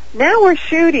 Now we're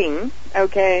shooting,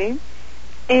 okay?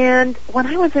 And when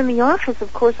I was in the office,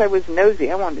 of course, I was nosy.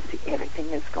 I wanted to see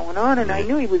everything that's going on, and I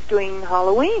knew he was doing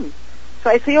Halloween. So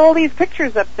I see all these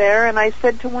pictures up there, and I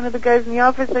said to one of the guys in the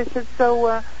office, I said,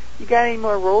 so you got any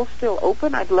more roles still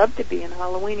open? I'd love to be in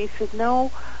Halloween. He said,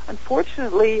 no,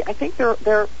 unfortunately, I think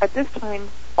they're at this time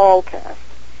all cast.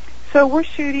 So we're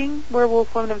shooting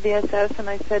Werewolf Woman of the SS, and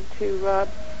I said to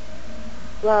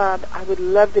Rob, I would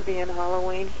love to be in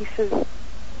Halloween. He says,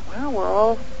 well,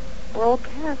 we're all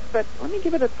cast, but let me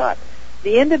give it a thought.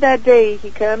 The end of that day, he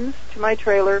comes to my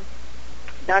trailer,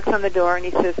 knocks on the door, and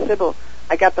he says, Sybil,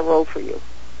 I got the role for you.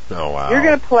 Oh, wow. You're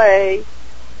going to play,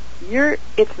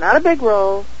 it's not a big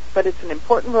role, but it's an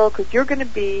important role because you're going to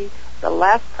be the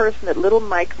last person that little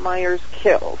Mike Myers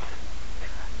kills.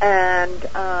 And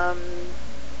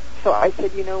so I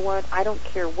said, you know what? I don't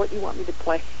care what you want me to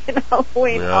play in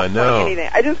Halloween. I'll play anything.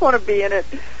 I just want to be in it.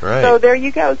 Right. So there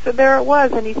you go. So there it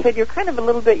was. And he said, you're kind of a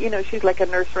little bit, she's like a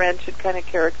Nurse Ratched kind of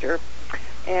character.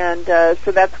 And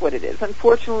so that's what it is.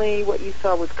 Unfortunately, what you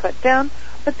saw was cut down.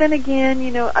 But then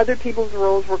again, other people's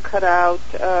roles were cut out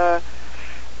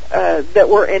that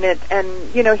were in it. And,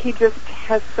 he just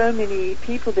has so many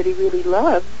people that he really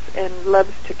loves and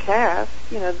loves to cast,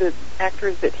 the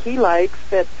actors that he likes,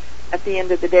 that at the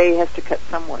end of the day he has to cut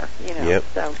somewhere, Yep.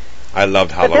 So I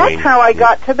loved Halloween. But that's how I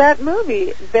got to that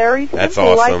movie. Very simple. That's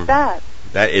awesome. Like that.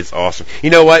 That is awesome. You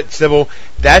know what, Sybil?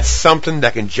 That's something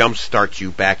that can jumpstart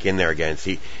you back in there again.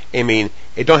 See, I mean,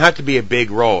 it don't have to be a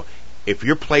big role. If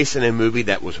you're placed in a movie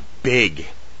that was big,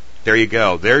 there you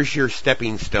go. There's your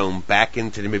stepping stone back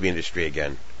into the movie industry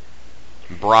again.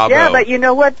 Bravo. Yeah, but you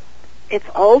know what? It's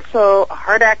also a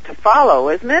hard act to follow,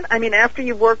 isn't it? I mean, after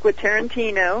you work with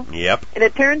Tarantino, yep, in a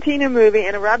Tarantino movie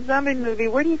and a Rob Zombie movie,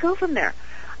 where do you go from there?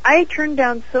 I turned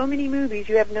down so many movies,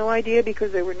 you have no idea,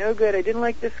 because they were no good. I didn't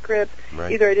like the script.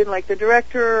 Right. Either I didn't like the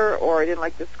director, or I didn't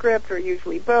like the script, or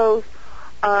usually both.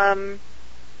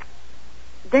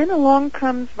 Then along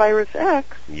comes Virus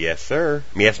X. Yes, sir.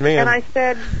 Yes, ma'am. And I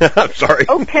said, I'm sorry.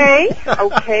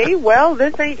 Okay, well,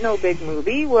 this ain't no big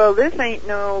movie. Well, this ain't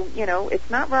no, it's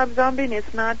not Rob Zombie, and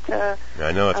it's not, I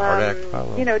know, it's a hard act to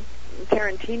follow.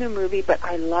 Tarantino movie, but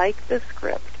I like the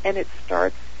script, and it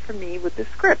starts for me with the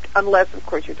script, unless, of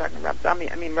course, you're talking Rob Zombie.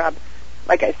 I mean, Rob,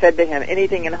 like I said to him,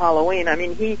 anything in Halloween, I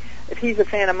mean, if he's a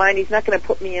fan of mine, he's not going to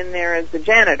put me in there as the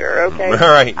janitor, okay? All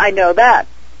right. I know that.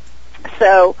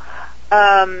 So,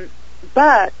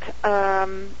 but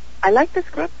I like the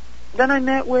script. Then I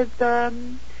met with,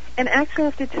 and actually I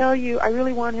have to tell you, I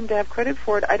really want him to have credit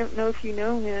for it. I don't know if you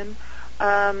know him,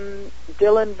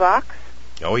 Dylan Vox.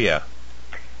 Oh yeah.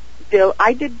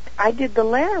 I did The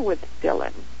Lair with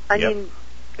Dylan. I mean,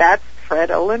 that's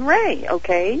Fred Olin Ray,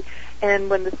 okay? And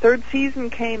when the third season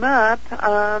came up,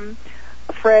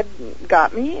 Fred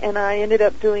got me, and I ended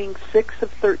up doing 6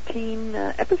 of 13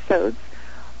 episodes,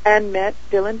 and met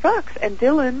Dylan Vox. And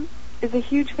Dylan is a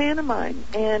huge fan of mine.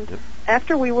 And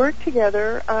after we worked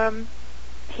together,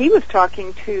 he was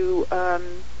talking to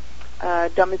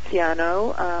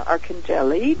Domiciano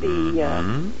Arcangeli,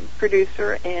 the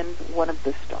producer and one of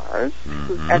the stars,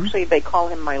 who actually they call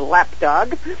him my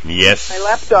lapdog. Yes. My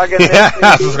lapdog in this movie.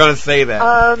 I was going to say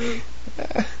that.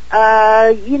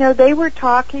 They were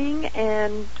talking,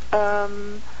 and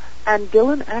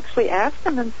Dylan actually asked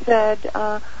them and said,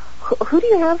 who do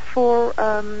you have for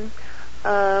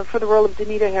the role of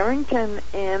Danita Harrington?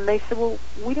 And they said, well,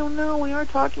 we don't know. We are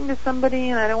talking to somebody,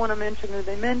 and I don't want to mention who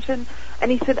they mentioned.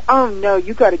 And he said, oh, no,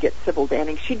 you got to get Sybil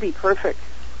Danning. She'd be perfect.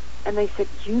 And they said,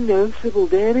 you know Sybil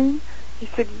Danning? He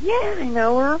said, yeah, I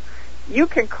know her. You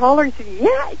can call her. He said,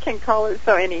 yeah, I can call her.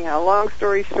 So anyhow, long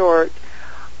story short,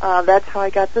 That's how I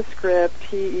got the script.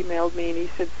 He emailed me and he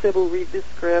said, Sybil, read the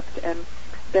script. And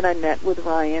then I met with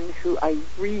Ryan, who I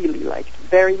really liked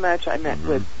very much. I met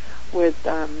with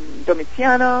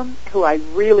Domiziano, who I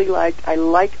really liked. I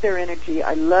liked their energy.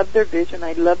 I loved their vision.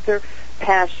 I loved their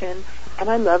passion. And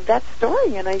I loved that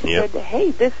story. And I said,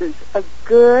 hey, this is a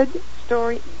good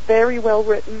story, very well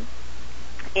written.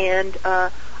 And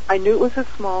I knew it was a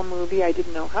small movie. I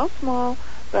didn't know how small,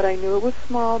 but I knew it was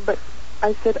small. But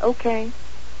I said, okay,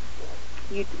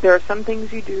 there are some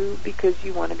things you do because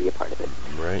you want to be a part of it.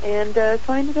 Right. And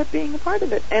so I ended up being a part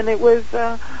of it. And it was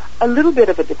a little bit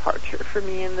of a departure for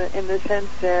me in the sense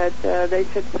that they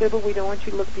said, Sybil, we don't want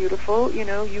you to look beautiful. You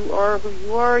know, you are who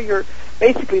you are. You're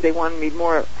basically, they wanted me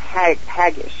more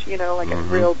haggish, you know, like a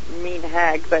real mean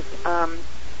hag. But I'm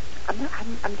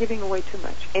giving away too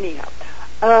much. Anyhow.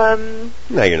 No,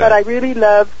 you're not. But I really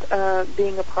loved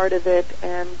being a part of it,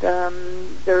 and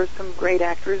there are some great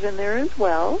actors in there as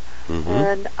well.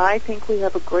 And I think we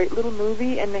have a great little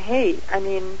movie. And hey, I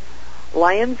mean,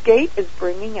 Lionsgate is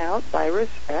bringing out Virus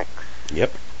X.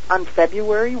 Yep. On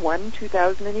February 1,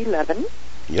 2011.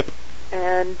 Yep.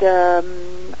 And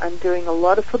I'm doing a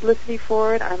lot of publicity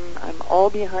for it. I'm all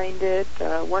behind it,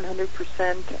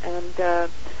 100%. And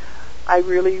I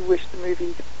really wish the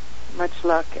movie much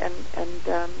luck.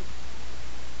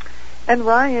 And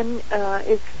Ryan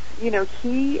is, you know,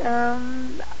 he,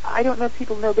 I don't know if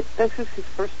people know, but this is his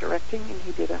first directing, and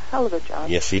he did a hell of a job.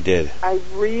 Yes, he did. I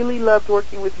really loved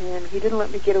working with him. He didn't let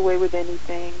me get away with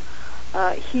anything.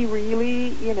 He really,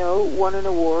 you know, won an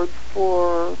award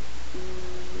for,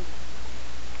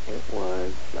 it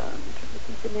was, I'm trying to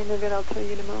think the name of it, I'll tell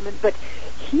you in a moment, but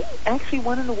he actually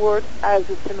won an award as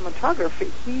a cinematographer.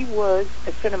 He was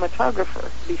a cinematographer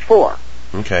before.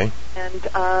 Okay.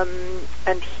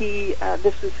 And he,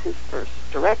 this was his first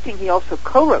directing. He also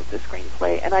co-wrote the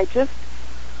screenplay, and I just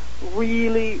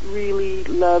really, really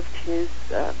loved his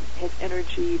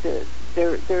energy.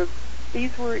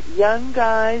 These were young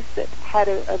guys that had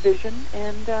a vision,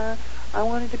 and I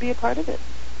wanted to be a part of it.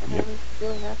 And I was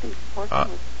really happy working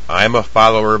with it. I am a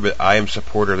follower, but I am a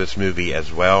supporter of this movie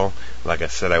as well. Like I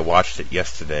said, I watched it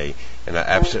yesterday, and I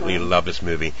absolutely love this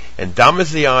movie. And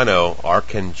Domiziano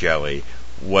Arcangeli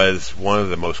was one of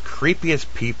the most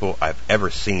creepiest people I've ever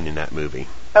seen in that movie.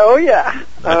 Oh, yeah.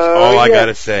 That's all I got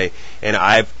to say. And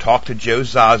I've talked to Joe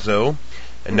Zazzo,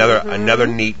 another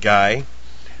neat guy.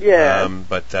 Yeah.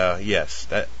 Yes,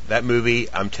 that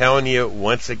movie, I'm telling you,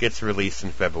 once it gets released in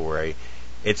February,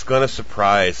 it's going to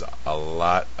surprise a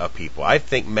lot of people. I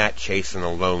think Matt Chasen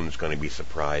alone is going to be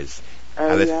surprised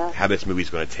how this movie's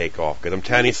going to take off. Because I'm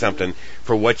telling you something,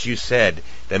 for what you said,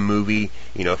 the movie,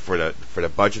 you know, for the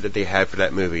budget that they had for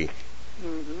that movie,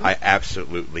 I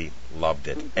absolutely loved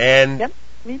it. And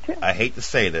me too. I hate to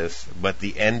say this, but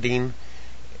the ending,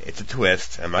 it's a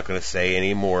twist. I'm not going to say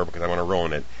any more because I want to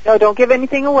ruin it. No, don't give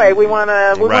anything away. We want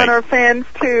our fans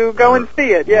to go and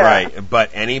see it. Yeah. Right. But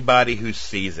anybody who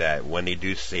sees that, when they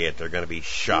do see it, they're going to be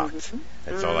shocked.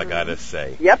 That's all I got to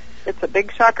say. Yep. It's a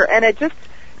big shocker, and it just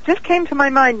came to my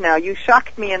mind now. You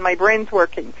shocked me, and my brain's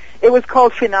working. It was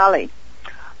called Finale.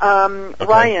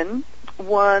 Ryan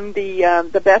won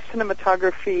the best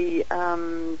cinematography.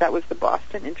 That was the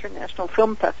Boston International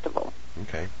Film Festival.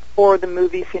 Okay. For the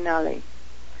movie Finale.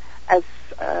 As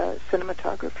a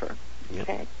cinematographer. Yep.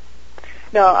 Okay.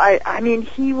 No, I mean,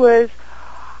 he was,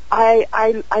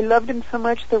 I loved him so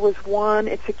much. There was one,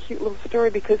 it's a cute little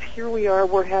story because here we are,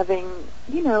 we're having,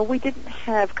 you know, we didn't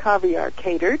have caviar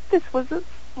catered. This was a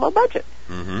low budget.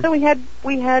 So we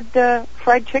had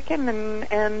fried chicken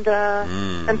and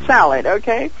salad,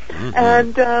 okay?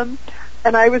 And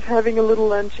I was having a little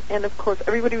lunch, and of course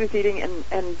everybody was eating,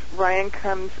 and Ryan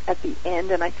comes at the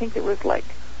end, and I think there was like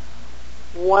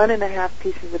 1.5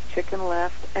 pieces of chicken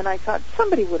left, and I thought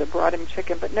somebody would have brought him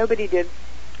chicken, but nobody did.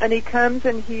 And he comes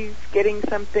and he's getting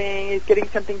something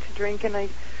to drink, and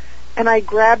I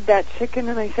grabbed that chicken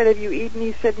and I said, "Have you eaten?"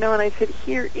 He said, "No." And I said,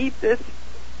 "Here, eat this."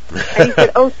 And he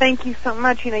said, "Oh, thank you so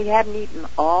much." You know, he hadn't eaten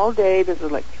all day. This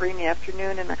was like 3 p.m,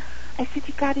 and I said,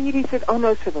 "You got to eat." He said, "Oh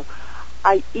no, Sybil,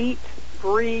 I eat,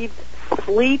 breathe,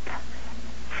 sleep,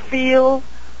 feel,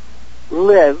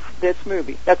 live this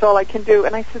movie. That's all I can do."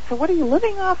 And I said, "So what are you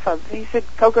living off of?" And he said,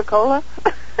 "Coca-Cola."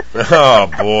 Oh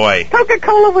boy.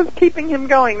 Coca-Cola was keeping him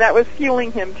going. That was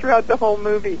fueling him throughout the whole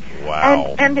movie.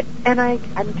 Wow. And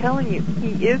I'm telling you,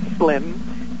 he is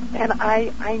slim, and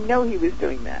I know he was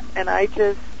doing that. And I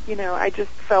just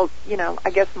felt, I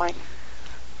guess my,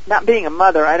 not being a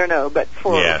mother, I don't know, but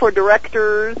for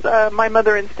directors, my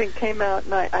mother instinct came out,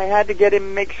 and I had to get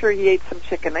him, make sure he ate some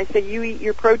chicken. I say, "You eat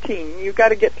your protein. You got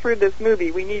to get through this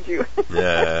movie. We need you."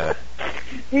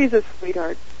 He's a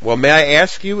sweetheart. Well, may I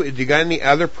ask you, do you got any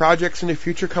other projects in the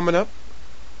future coming up?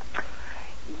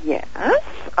 Yes.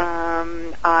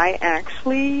 I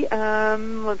actually,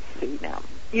 let's see now.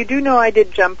 You do know I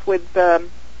did Jump with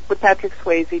Patrick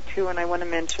Swayze, too, and I want to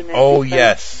mention it. Oh,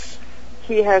 yes.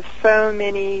 He has so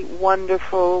many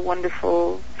wonderful,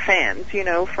 wonderful fans,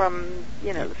 from,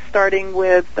 starting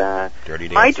with Dirty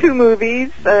Dancing. my two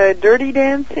movies, Dirty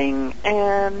Dancing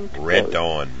and Red Ghost.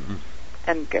 Dawn.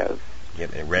 And Ghost. Yeah,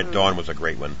 Red Dawn was a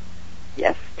great one.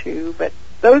 Yes, too, but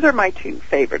those are my two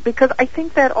favorite, because I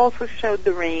think that also showed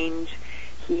the range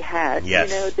he had.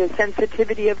 Yes. The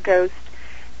sensitivity of Ghost,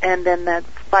 and then that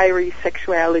fiery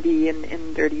sexuality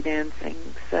in Dirty Dancing.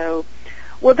 So,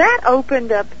 well, that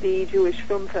opened up the Jewish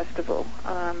Film Festival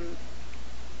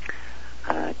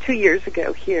 2 years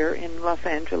ago here in Los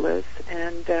Angeles,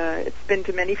 and it's been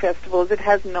to many festivals. It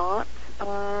has not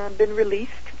been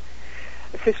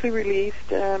officially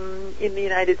released in the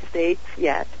United States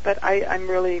yet, but I'm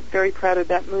really very proud of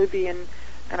that movie, and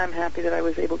I'm happy that I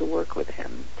was able to work with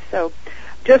him. So,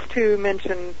 just to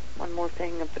mention one more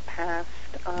thing of the past.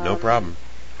 No problem.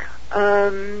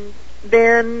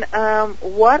 Then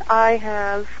what I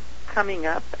have coming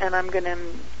up, and I'm going to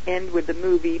end with the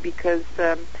movie because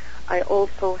I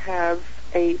also have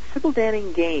a Sybil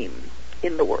Danning game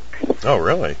in the works. Oh,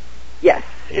 really? Yes.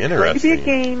 It's going to be a Interesting.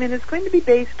 game, and it's going to be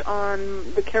based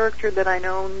on the character that I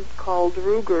know called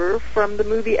Ruger from the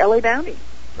movie L.A. Bounty.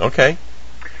 Okay.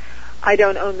 I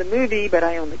don't own the movie, but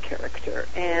I own the character.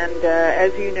 And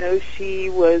as you know, she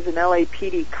was an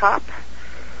LAPD cop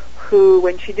who,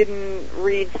 when she didn't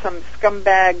read some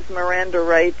scumbags' Miranda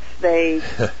rights, they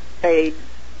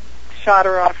shot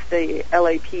her off the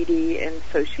LAPD, and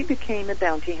so she became a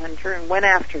bounty hunter and went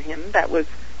after him. That was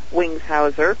Wings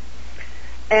Hauser.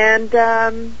 And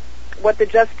what the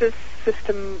justice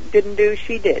system didn't do,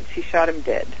 she did. She shot him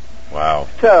dead. Wow.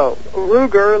 So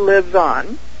Ruger lives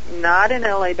on, not an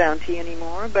LA Bounty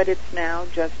anymore, but it's now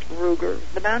just Ruger,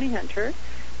 the bounty hunter,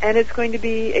 and it's going to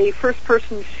be a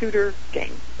first-person shooter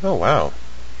game. Oh, wow.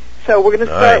 So we're going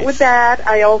to start Nice. with that.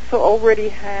 I also already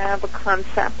have a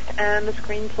concept and a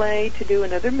screenplay to do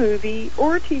another movie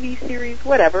or a TV series,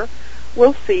 whatever.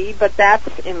 We'll see, but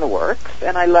that's in the works,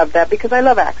 and I love that because I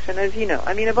love action, as you know.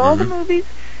 I mean, of all the movies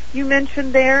you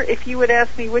mentioned there, if you would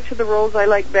ask me which of the roles I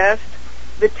like best,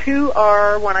 the two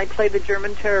are when I play the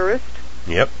German terrorist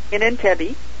Yep. in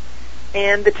Entebbe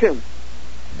and The Tomb,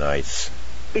 Nice.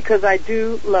 because I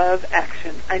do love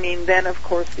action. I mean, then, of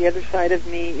course, the other side of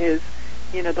me is,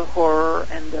 the horror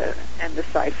and the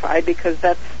sci-fi, because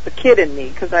that's the kid in me,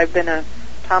 because I've been a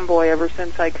tomboy ever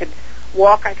since I could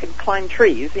walk, I could climb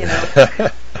trees,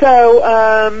 So,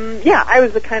 I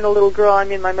was the kind of little girl. I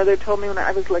mean, my mother told me when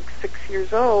I was like 6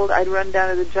 years old, I'd run down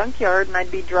to the junkyard and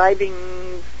I'd be driving,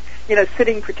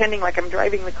 sitting, pretending like I'm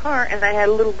driving the car, and I had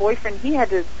a little boyfriend. He had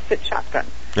to sit shotgun.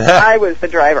 I was the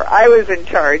driver. I was in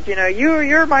charge.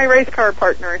 You're my race car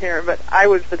partner here, but I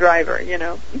was the driver,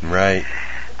 Right.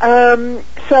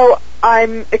 So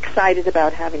I'm excited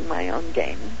about having my own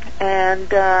game.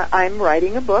 And I'm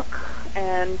writing a book.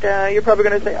 And you're probably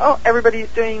going to say, oh, everybody's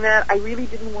doing that. I really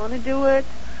didn't want to do it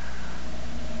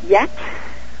yet,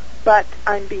 but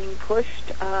I'm being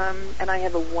pushed. And I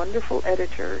have a wonderful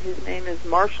editor. His name is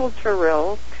Marshall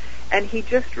Terrell. And he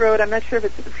just wrote, I'm not sure if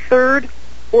it's the third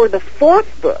or the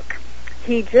fourth book.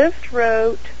 He just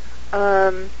wrote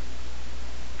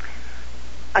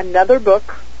another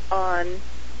book on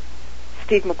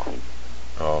Steve McQueen.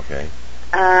 Oh, okay.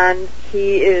 And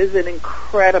he is an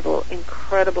incredible,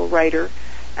 incredible writer.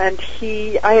 And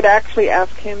I had actually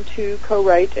asked him to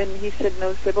co-write, and he said,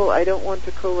 no, Sybil, I don't want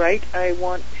to co-write. I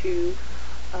want to,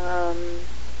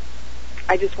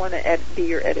 I just want to be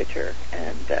your editor.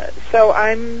 And so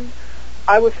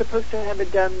I was supposed to have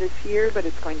it done this year, but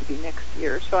it's going to be next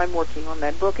year. So I'm working on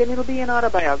that book, and it'll be an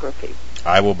autobiography.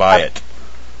 I will buy it.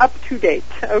 Up to date,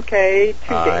 okay?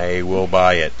 I will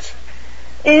buy it.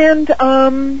 And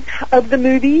of the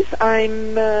movies,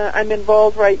 I'm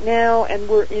involved right now, and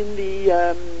we're in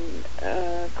the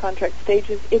contract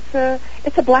stages. It's a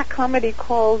black comedy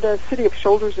called City of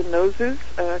Shoulders and Noses,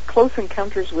 Close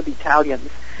Encounters with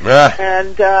Italians,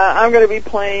 and I'm going to be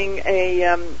playing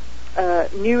a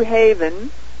New Haven,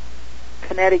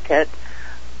 Connecticut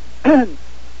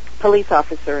police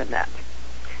officer in that,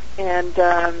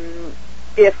 and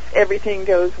if everything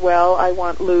goes well, I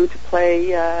want Lou to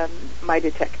play my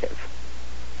detective.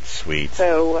 Sweet.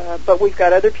 So, but we've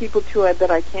got other people too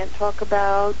that I can't talk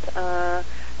about.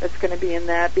 That's going to be in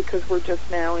that because we're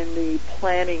just now in the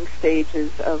planning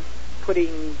stages of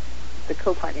putting the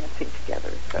co-financing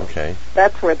together. So Okay.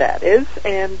 that's where that is,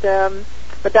 and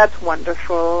but that's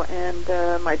wonderful. And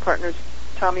my partner's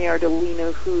Tommy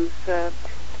Ardolino, who's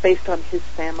based on his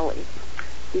family.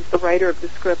 He's the writer of the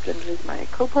script and he's my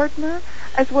co-partner,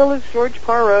 as well as George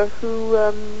Parra, who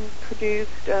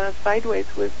produced Sideways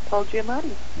with Paul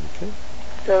Giamatti. Okay.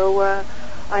 So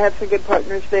I have some good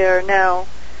partners there. Now,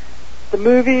 the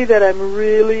movie that I'm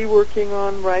really working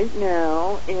on right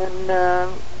now,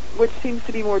 which seems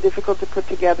to be more difficult to put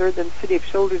together than City of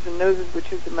Shoulders and Noses,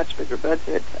 which is a much bigger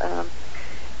budget,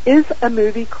 is a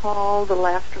movie called The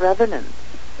Last Revenants.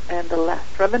 And The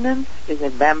Last Revenants is a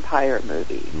vampire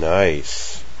movie.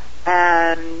 Nice.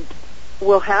 And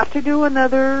we'll have to do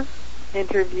another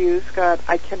interview, Scott.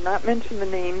 I cannot mention the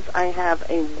names. I have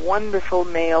a wonderful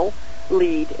male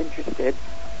lead interested.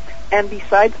 And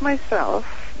besides myself,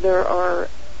 there are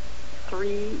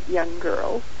 3 young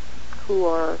girls who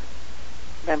are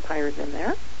vampires in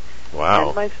there. Wow.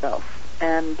 And myself.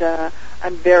 And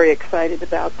I'm very excited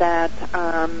about that.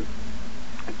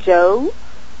 Joe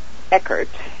Eckert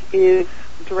is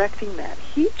directing that.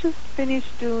 He just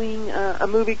finished doing a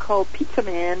movie called Pizza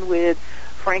Man with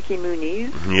Frankie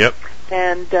Muniz. Yep.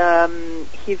 And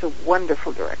he's a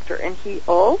wonderful director. And he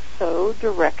also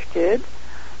directed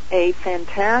a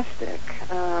fantastic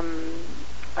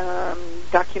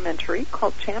documentary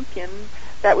called Champion.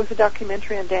 That was a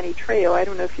documentary on Danny Trejo. I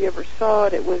don't know if you ever saw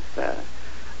it. It was,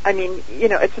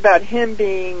 it's about him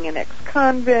being an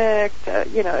ex-convict,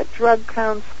 a drug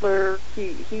counselor.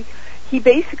 He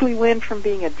basically went from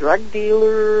being a drug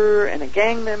dealer and a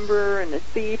gang member and a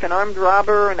thief, an armed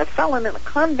robber and a felon and a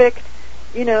convict,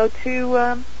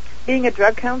 to being a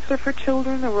drug counselor for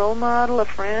children, a role model, a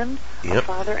friend, a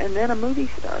father, and then a movie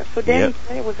star. So Danny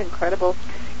Trejo was incredible.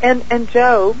 And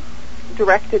Joe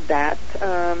directed that,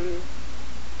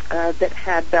 that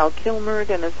had Val Kilmer,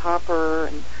 Dennis Hopper,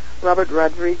 and Robert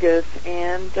Rodriguez,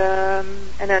 and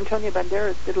Antonio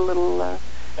Banderas did a little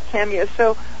cameo.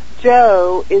 So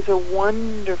Joe is a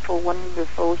wonderful.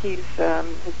 He's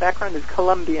his background is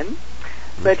Colombian,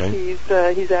 but he's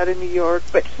out in New York.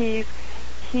 But he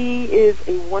is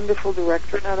a wonderful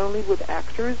director, not only with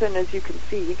actors, and as you can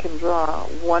see, he can draw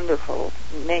wonderful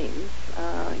names.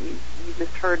 You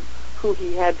just heard who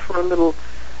he had for a little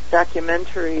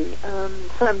documentary. So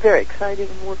I'm very excited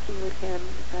in working with him,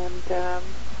 and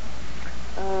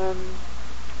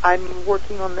I'm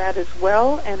working on that as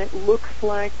well, and it looks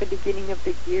like the beginning of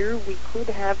the year we could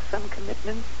have some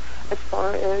commitments as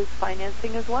far as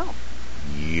financing as well.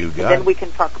 You got and then we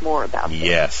can talk more about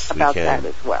that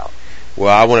as well.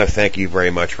 Well, I want to thank you very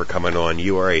much for coming on.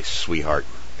 You are a sweetheart.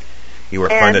 You are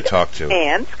fun to talk to.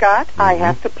 And, Scott, I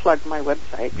have to plug my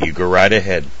website. You go right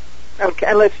ahead. Okay,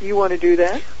 unless you want to do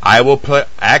that. I will put.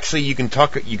 Actually, you can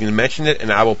mention it,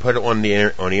 and I will put it on the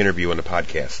interview on the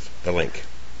podcast. The link.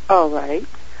 All right.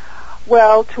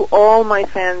 Well, to all my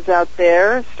fans out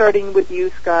there, starting with you,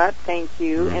 Scott, thank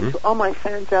you, and to all my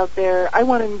fans out there, I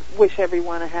want to wish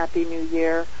everyone a happy New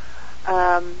Year.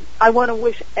 I want to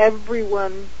wish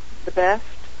everyone the best,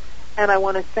 and I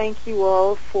want to thank you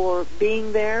all for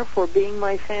being there, for being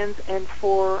my fans, and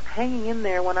for hanging in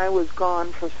there when I was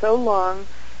gone for so long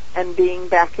and being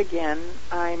back again.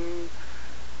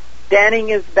 Danning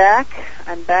is back.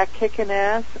 I'm back kicking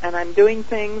ass, and I'm doing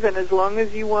things, and as long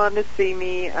as you want to see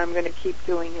me, I'm going to keep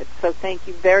doing it. So thank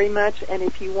you very much, and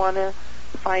if you want to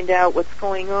find out what's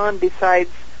going on besides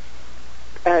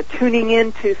tuning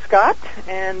in to Scott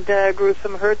and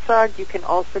Gruesome Herzog, you can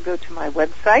also go to my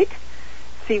website,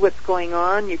 see what's going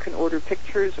on. You can order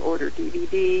pictures, order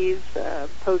DVDs,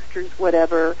 posters,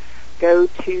 whatever. Go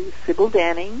to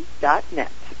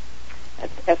SybylDanning.net.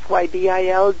 That's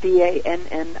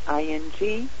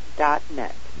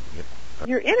SYBILDANNING.net.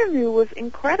 Your interview was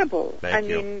incredible. Thank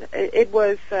you. Mean, it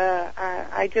was,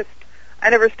 I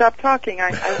never stopped talking.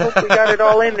 I hope we got it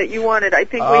all in that you wanted. I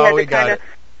think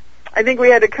we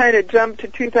had to kind of jump to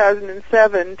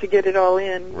 2007 to get it all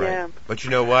in. Right. Yeah. But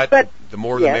you know what? The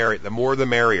more the merrier. The more the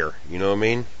merrier. You know what I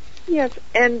mean? Yes.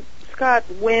 And Scott,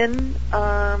 when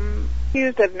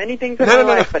accused of many things in my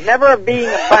life, but never of being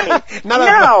a bunny.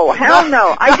 No, hell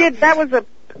no. I did. That was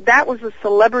a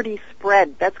celebrity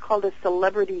spread. That's called a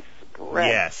celebrity spread.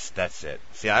 Yes, that's it.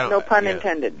 See, I don't. No pun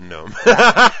intended. No.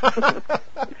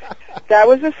 That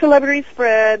was a celebrity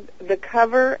spread. The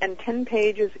cover and 10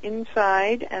 pages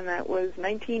inside, and that was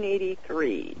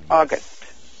 1983, August.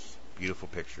 Beautiful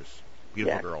pictures.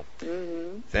 Beautiful girl.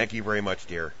 Mm-hmm. Thank you very much,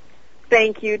 dear.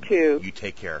 Thank you, too. You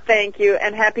take care. Thank you,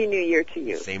 and Happy New Year to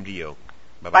you. Same to you.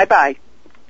 Bye-bye. Bye-bye.